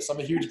lot about this. I'm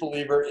a huge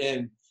believer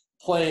in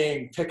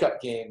playing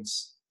pickup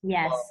games.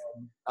 Yes.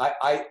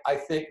 I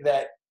think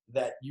that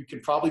you can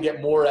probably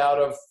get more out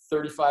of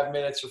 35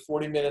 minutes or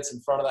 40 minutes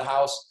in front of the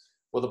house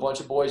with a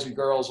bunch of boys and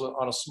girls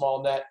on a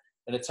small net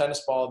and a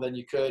tennis ball than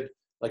you could,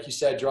 like you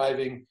said,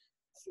 driving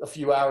a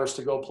few hours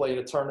to go play in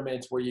a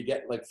tournament where you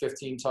get like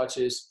 15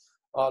 touches.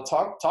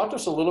 Talk to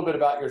us a little bit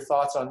about your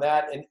thoughts on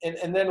that,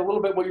 and then a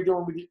little bit what you're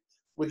doing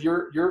with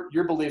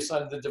your beliefs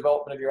on the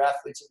development of your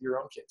athletes and your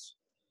own kids.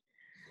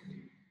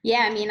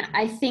 Yeah, I mean,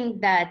 I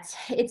think that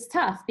it's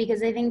tough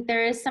because I think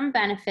there is some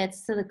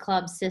benefits to the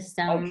club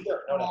system, Oh,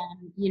 sure.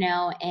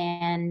 No.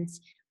 and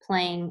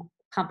playing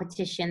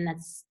competition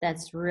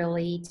that's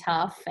really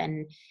tough,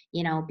 and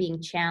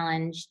being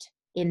challenged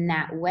in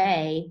that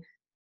way.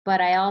 But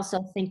I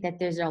also think that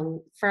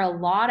for a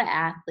lot of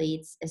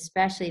athletes,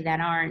 especially that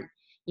aren't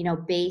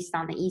based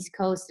on the East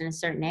Coast in a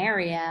certain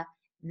area,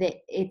 that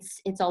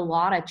it's a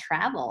lot of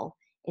travel.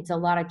 It's a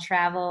lot of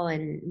travel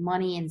and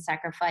money and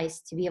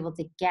sacrifice to be able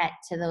to get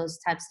to those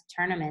types of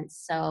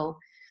tournaments. So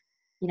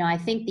I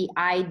think the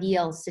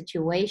ideal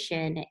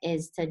situation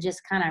is to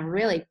just kind of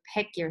really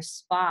pick your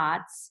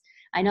spots.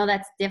 I know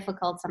that's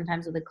difficult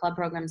sometimes with the club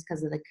programs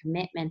because of the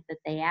commitment that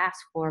they ask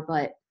for,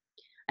 but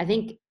I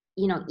think,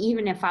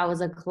 even if I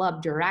was a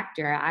club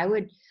director, I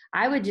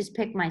would just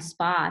pick my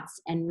spots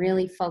and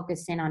really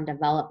focus in on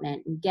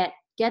development and get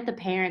the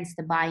parents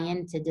to buy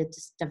into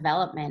this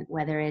development,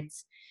 whether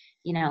it's,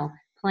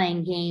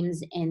 playing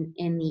games in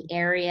the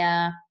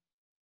area,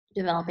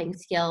 developing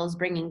skills,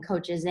 bringing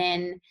coaches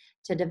in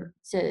to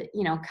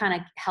kind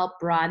of help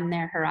broaden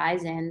their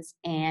horizons,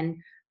 and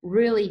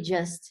really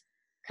just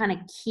kind of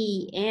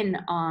key in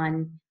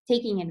on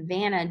taking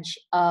advantage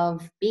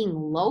of being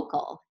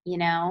local,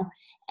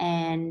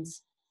 and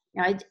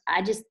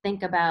I just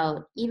think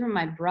about even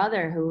my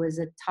brother, who was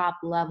a top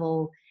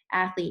level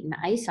athlete in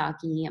ice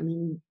hockey. I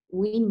mean,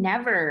 we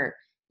never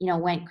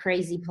went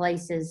crazy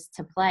places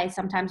to play.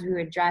 Sometimes we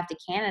would drive to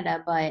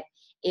Canada, but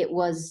it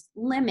was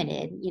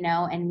limited,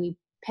 and we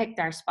picked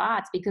our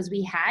spots because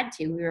we had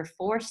to, we were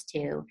forced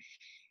to.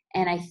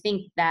 And I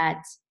think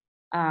that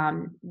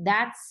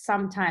that's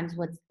sometimes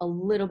what's a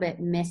little bit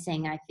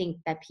missing. I think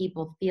that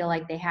people feel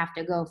like they have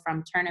to go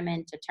from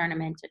tournament to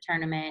tournament to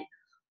tournament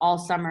all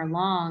summer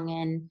long.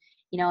 And,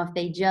 if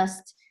they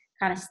just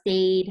kind of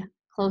stayed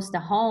close to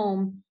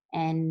home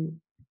and,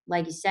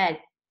 like you said,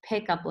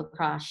 pick up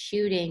lacrosse,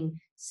 shooting,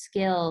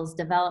 skills,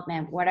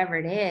 development, whatever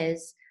it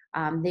is,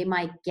 they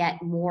might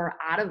get more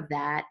out of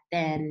that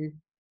than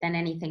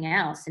anything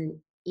else. And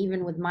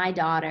even with my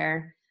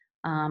daughter,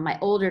 my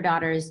older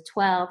daughter is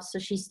 12, so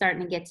she's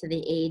starting to get to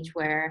the age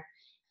where,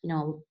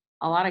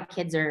 a lot of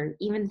kids are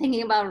even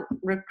thinking about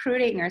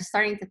recruiting or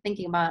starting to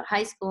thinking about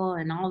high school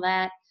and all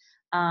that.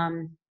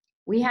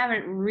 We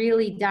haven't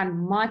really done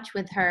much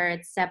with her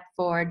except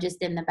for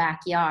just in the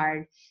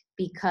backyard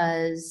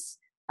because,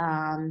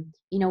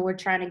 we're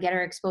trying to get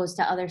her exposed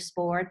to other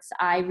sports.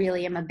 I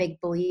really am a big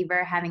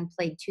believer, having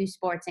played 2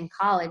 sports in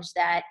college,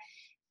 that,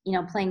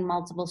 playing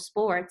multiple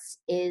sports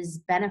is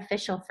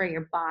beneficial for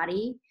your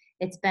body.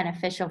 It's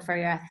beneficial for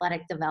your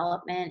athletic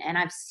development. And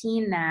I've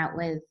seen that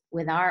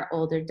with our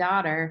older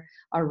daughter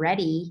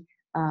already,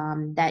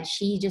 that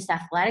she just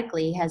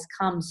athletically has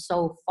come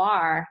so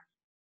far.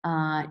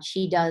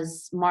 She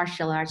does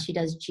martial arts. She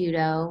does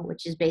judo,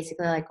 which is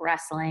basically like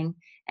wrestling.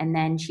 And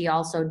then she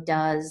also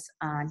does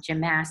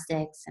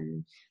gymnastics,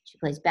 and she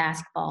plays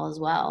basketball as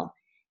well.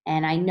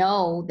 And I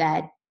know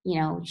that,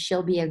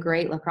 she'll be a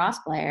great lacrosse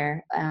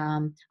player.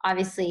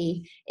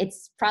 Obviously,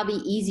 it's probably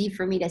easy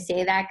for me to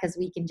say that because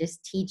we can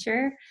just teach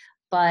her.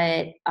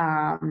 But,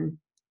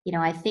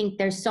 I think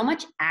there's so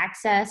much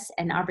access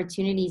and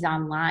opportunities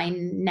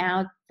online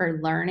now for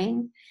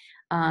learning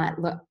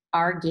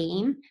our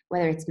game,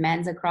 whether it's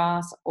men's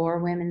lacrosse or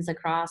women's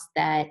lacrosse,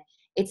 that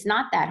it's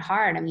not that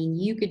hard. I mean,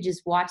 you could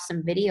just watch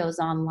some videos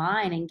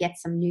online and get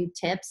some new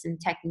tips and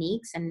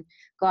techniques and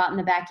go out in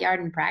the backyard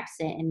and practice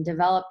it and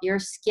develop your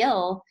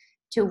skill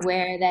to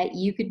where that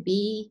you could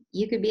be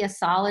a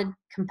solid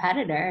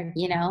competitor,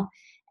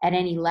 at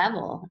any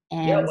level.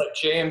 And yeah, like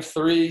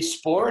JM3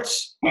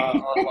 Sports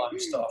online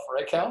stuff,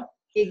 right, Cal?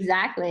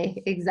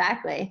 Exactly.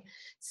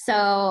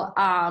 So,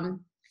 I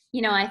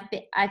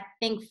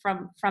think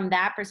from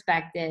that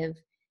perspective,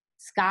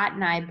 Scott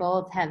and I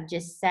both have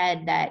just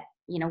said that,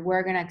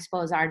 we're going to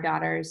expose our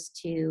daughters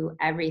to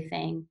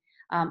everything.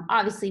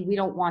 Obviously, we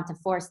don't want to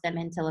force them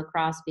into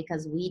lacrosse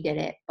because we did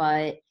it,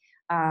 but,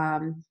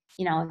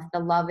 if the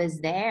love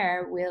is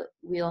there,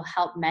 we'll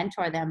help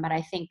mentor them. But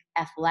I think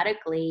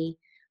athletically,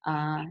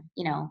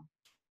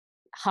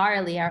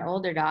 Harley, our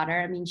older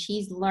daughter, I mean,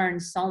 she's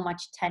learned so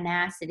much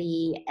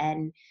tenacity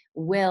and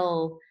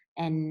will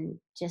and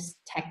just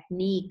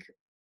technique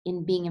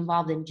in being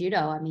involved in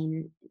judo. I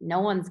mean, no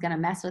one's going to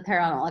mess with her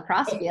on a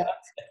lacrosse field.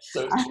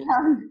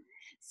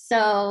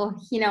 So,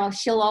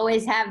 she'll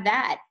always have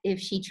that if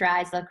she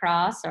tries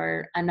lacrosse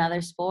or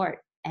another sport.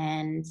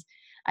 And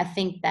I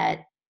think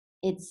that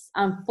it's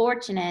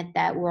unfortunate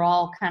that we're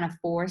all kind of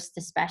forced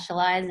to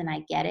specialize, and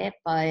I get it,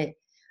 but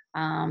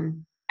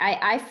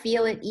I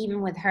feel it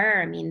even with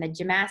her. I mean, the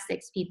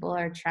gymnastics people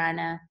are trying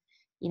to,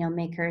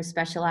 make her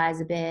specialize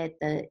a bit.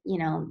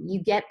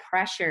 You get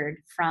pressured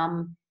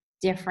from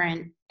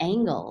different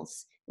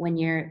angles when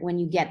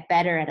you get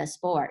better at a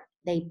sport.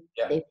 They,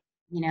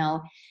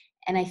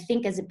 and I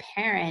think as a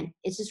parent,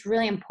 it's just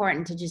really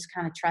important to just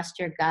kind of trust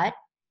your gut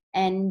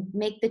and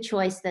make the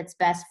choice that's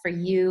best for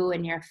you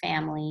and your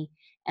family.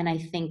 And I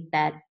think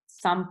that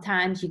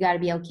sometimes you got to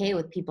be okay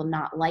with people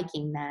not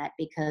liking that,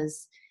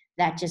 because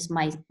that just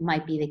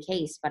might be the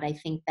case. But I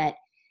think that,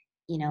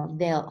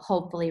 they'll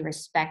hopefully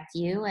respect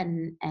you,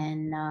 and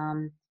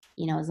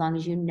as long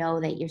as you know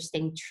that you're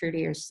staying true to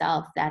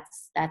yourself,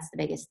 that's the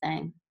biggest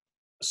thing.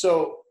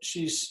 So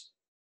she's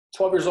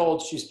 12 years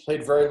old. She's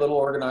played very little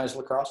organized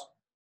lacrosse.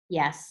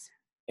 Yes.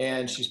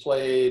 And she's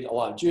played a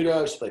lot of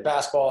judo. She's played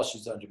basketball.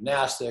 She's done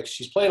gymnastics.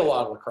 She's played a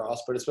lot of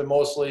lacrosse, but it's been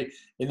mostly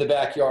in the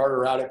backyard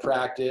or out at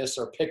practice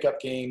or pickup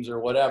games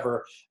or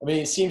whatever. I mean,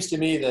 it seems to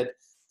me that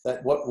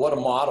what a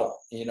model.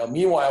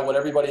 Meanwhile, what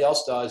everybody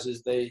else does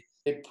is they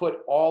put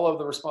all of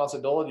the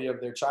responsibility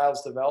of their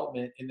child's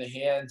development in the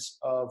hands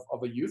of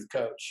a youth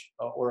coach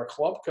or a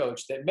club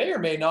coach that may or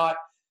may not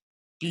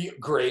be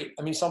great.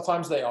 I mean,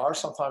 sometimes they are,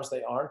 sometimes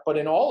they aren't. But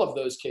in all of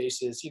those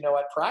cases,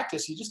 at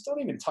practice, you just don't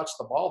even touch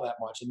the ball that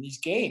much. In these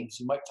games,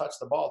 you might touch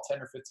the ball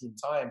 10 or 15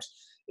 times.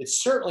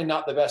 It's certainly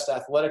not the best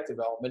athletic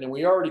development. And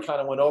we already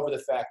kind of went over the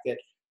fact that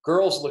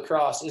girls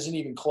lacrosse isn't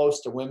even close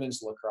to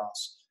women's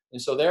lacrosse.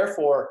 And so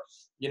therefore,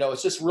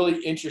 it's just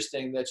really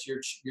interesting that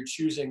you're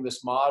choosing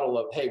this model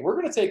of, hey, we're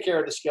going to take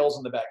care of the skills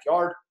in the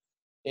backyard.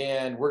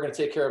 And we're going to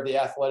take care of the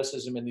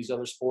athleticism in these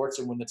other sports.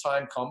 And when the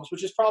time comes,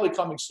 which is probably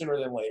coming sooner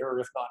than later, or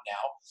if not now,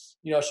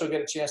 she'll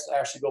get a chance to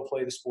actually go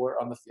play the sport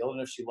on the field.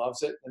 And if she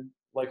loves it, and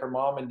like her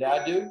mom and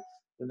dad do,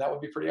 then that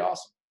would be pretty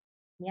awesome.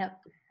 Yep,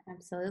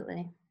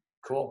 absolutely.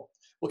 Cool.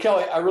 Well,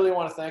 Kelly, I really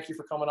want to thank you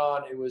for coming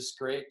on. It was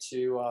great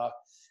to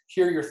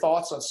hear your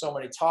thoughts on so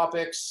many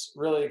topics.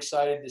 Really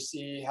excited to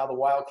see how the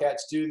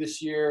Wildcats do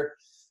this year.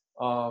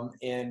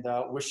 And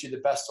wish you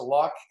the best of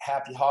luck.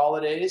 Happy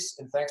holidays.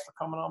 And thanks for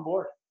coming on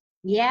board.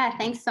 Yeah,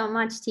 thanks so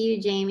much to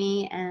you,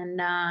 Jamie.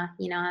 And,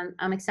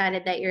 I'm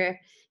excited that you're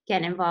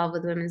getting involved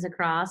with women's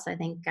lacrosse. I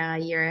think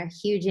you're a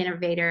huge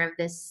innovator of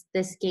this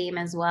game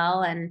as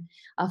well and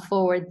a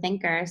forward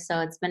thinker. So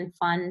it's been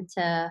fun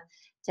to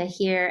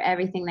hear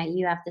everything that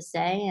you have to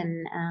say.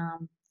 And,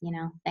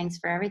 thanks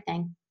for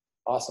everything.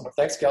 Awesome.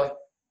 Thanks, Kelly.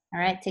 All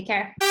right. Take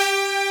care.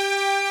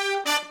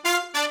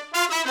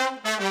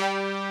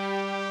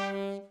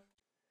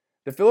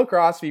 The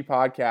Philocrosophy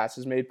podcast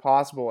is made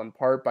possible in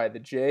part by the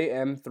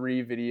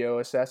JM3 video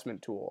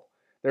assessment tool.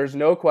 There's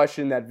no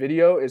question that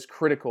video is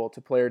critical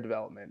to player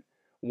development.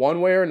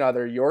 One way or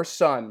another, your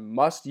son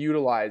must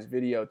utilize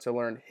video to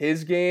learn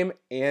his game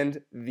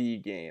and the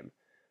game.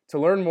 To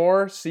learn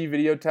more, see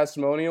video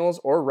testimonials,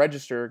 or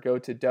register, go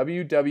to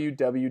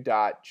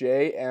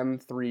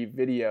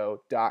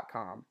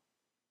www.jm3video.com.